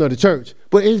doors open of the church.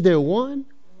 But is there one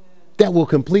that will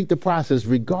complete the process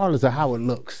regardless of how it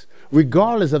looks,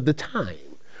 regardless of the time,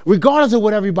 regardless of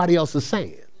what everybody else is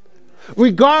saying,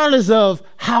 regardless of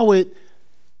how it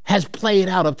has played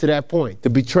out up to that point, the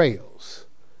betrayals,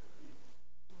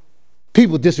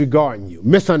 people disregarding you,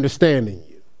 misunderstanding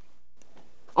you,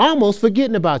 almost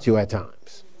forgetting about you at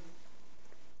times.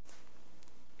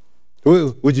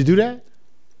 Would you do that?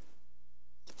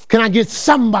 Can I get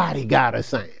somebody, God is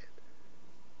saying,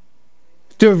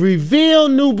 to reveal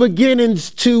new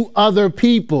beginnings to other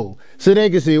people so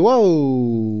they can say,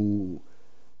 whoa,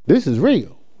 this is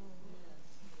real.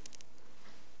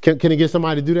 Can he get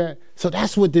somebody to do that? So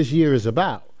that's what this year is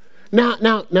about.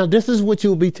 Now, this is what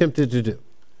you'll be tempted to do.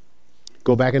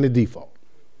 Go back into default.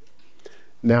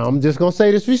 Now, I'm just going to say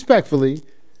this respectfully.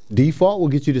 Default will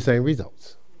get you the same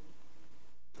results.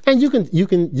 And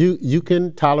you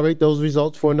can tolerate those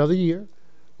results for another year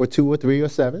or 2 or 3 or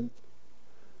 7.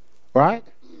 Right?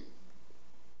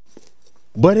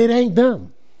 But it ain't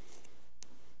them.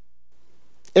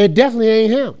 It definitely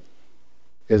ain't him.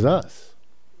 It's us.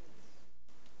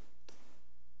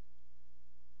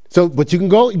 So, but you can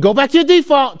go back to your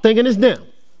default thinking it's them.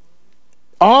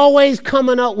 Always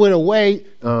coming up with a way.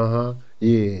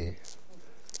 Yeah.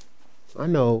 I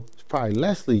know. It's probably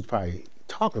Leslie probably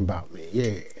talking about me.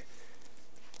 Yeah.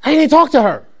 I ain't talk to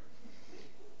her.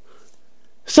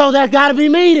 So that got to be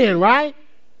me then, right?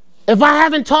 If I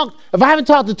haven't talked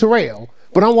to Terrell,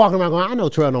 but I'm walking around going, I know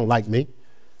Terrell don't like me.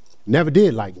 Never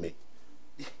did like me.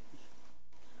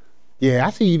 Yeah,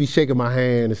 I see you be shaking my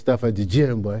hand and stuff at the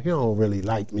gym, but he don't really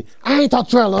like me. I ain't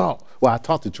talked to Terrell at all. Well, I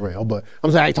talked to Terrell, but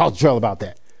I'm saying I ain't talked to Terrell about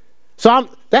that. So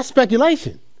that's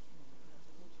speculation.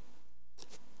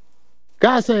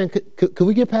 God's saying, could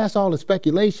we get past all the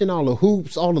speculation, all the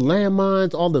hoops, all the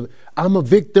landmines, all the I'm a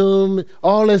victim,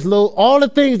 all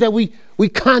the things that we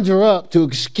conjure up to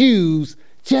excuse?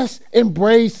 Just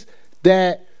embrace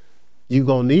that you're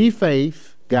going to need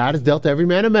faith. God has dealt every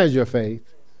man a measure of faith.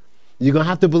 You're going to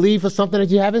have to believe for something that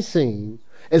you haven't seen.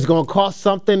 It's going to cost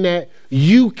something that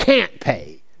you can't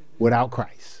pay without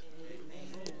Christ.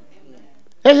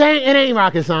 It ain't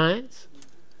rocket science.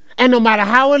 And no matter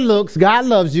how it looks, God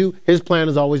loves you. His plan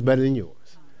is always better than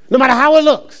yours. No matter how it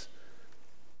looks,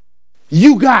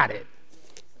 you got it.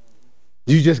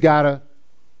 You just got to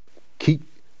keep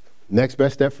next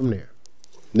best step from there.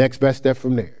 Next best step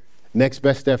from there. Next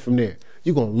best step from there.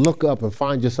 You're going to look up and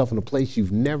find yourself in a place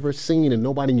you've never seen and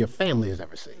nobody in your family has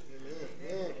ever seen.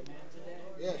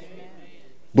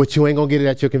 But you ain't going to get it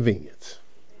at your convenience.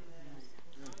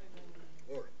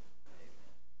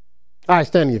 All right,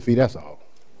 stand on your feet, that's all.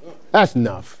 That's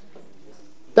enough.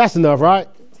 That's enough, right?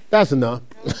 That's enough.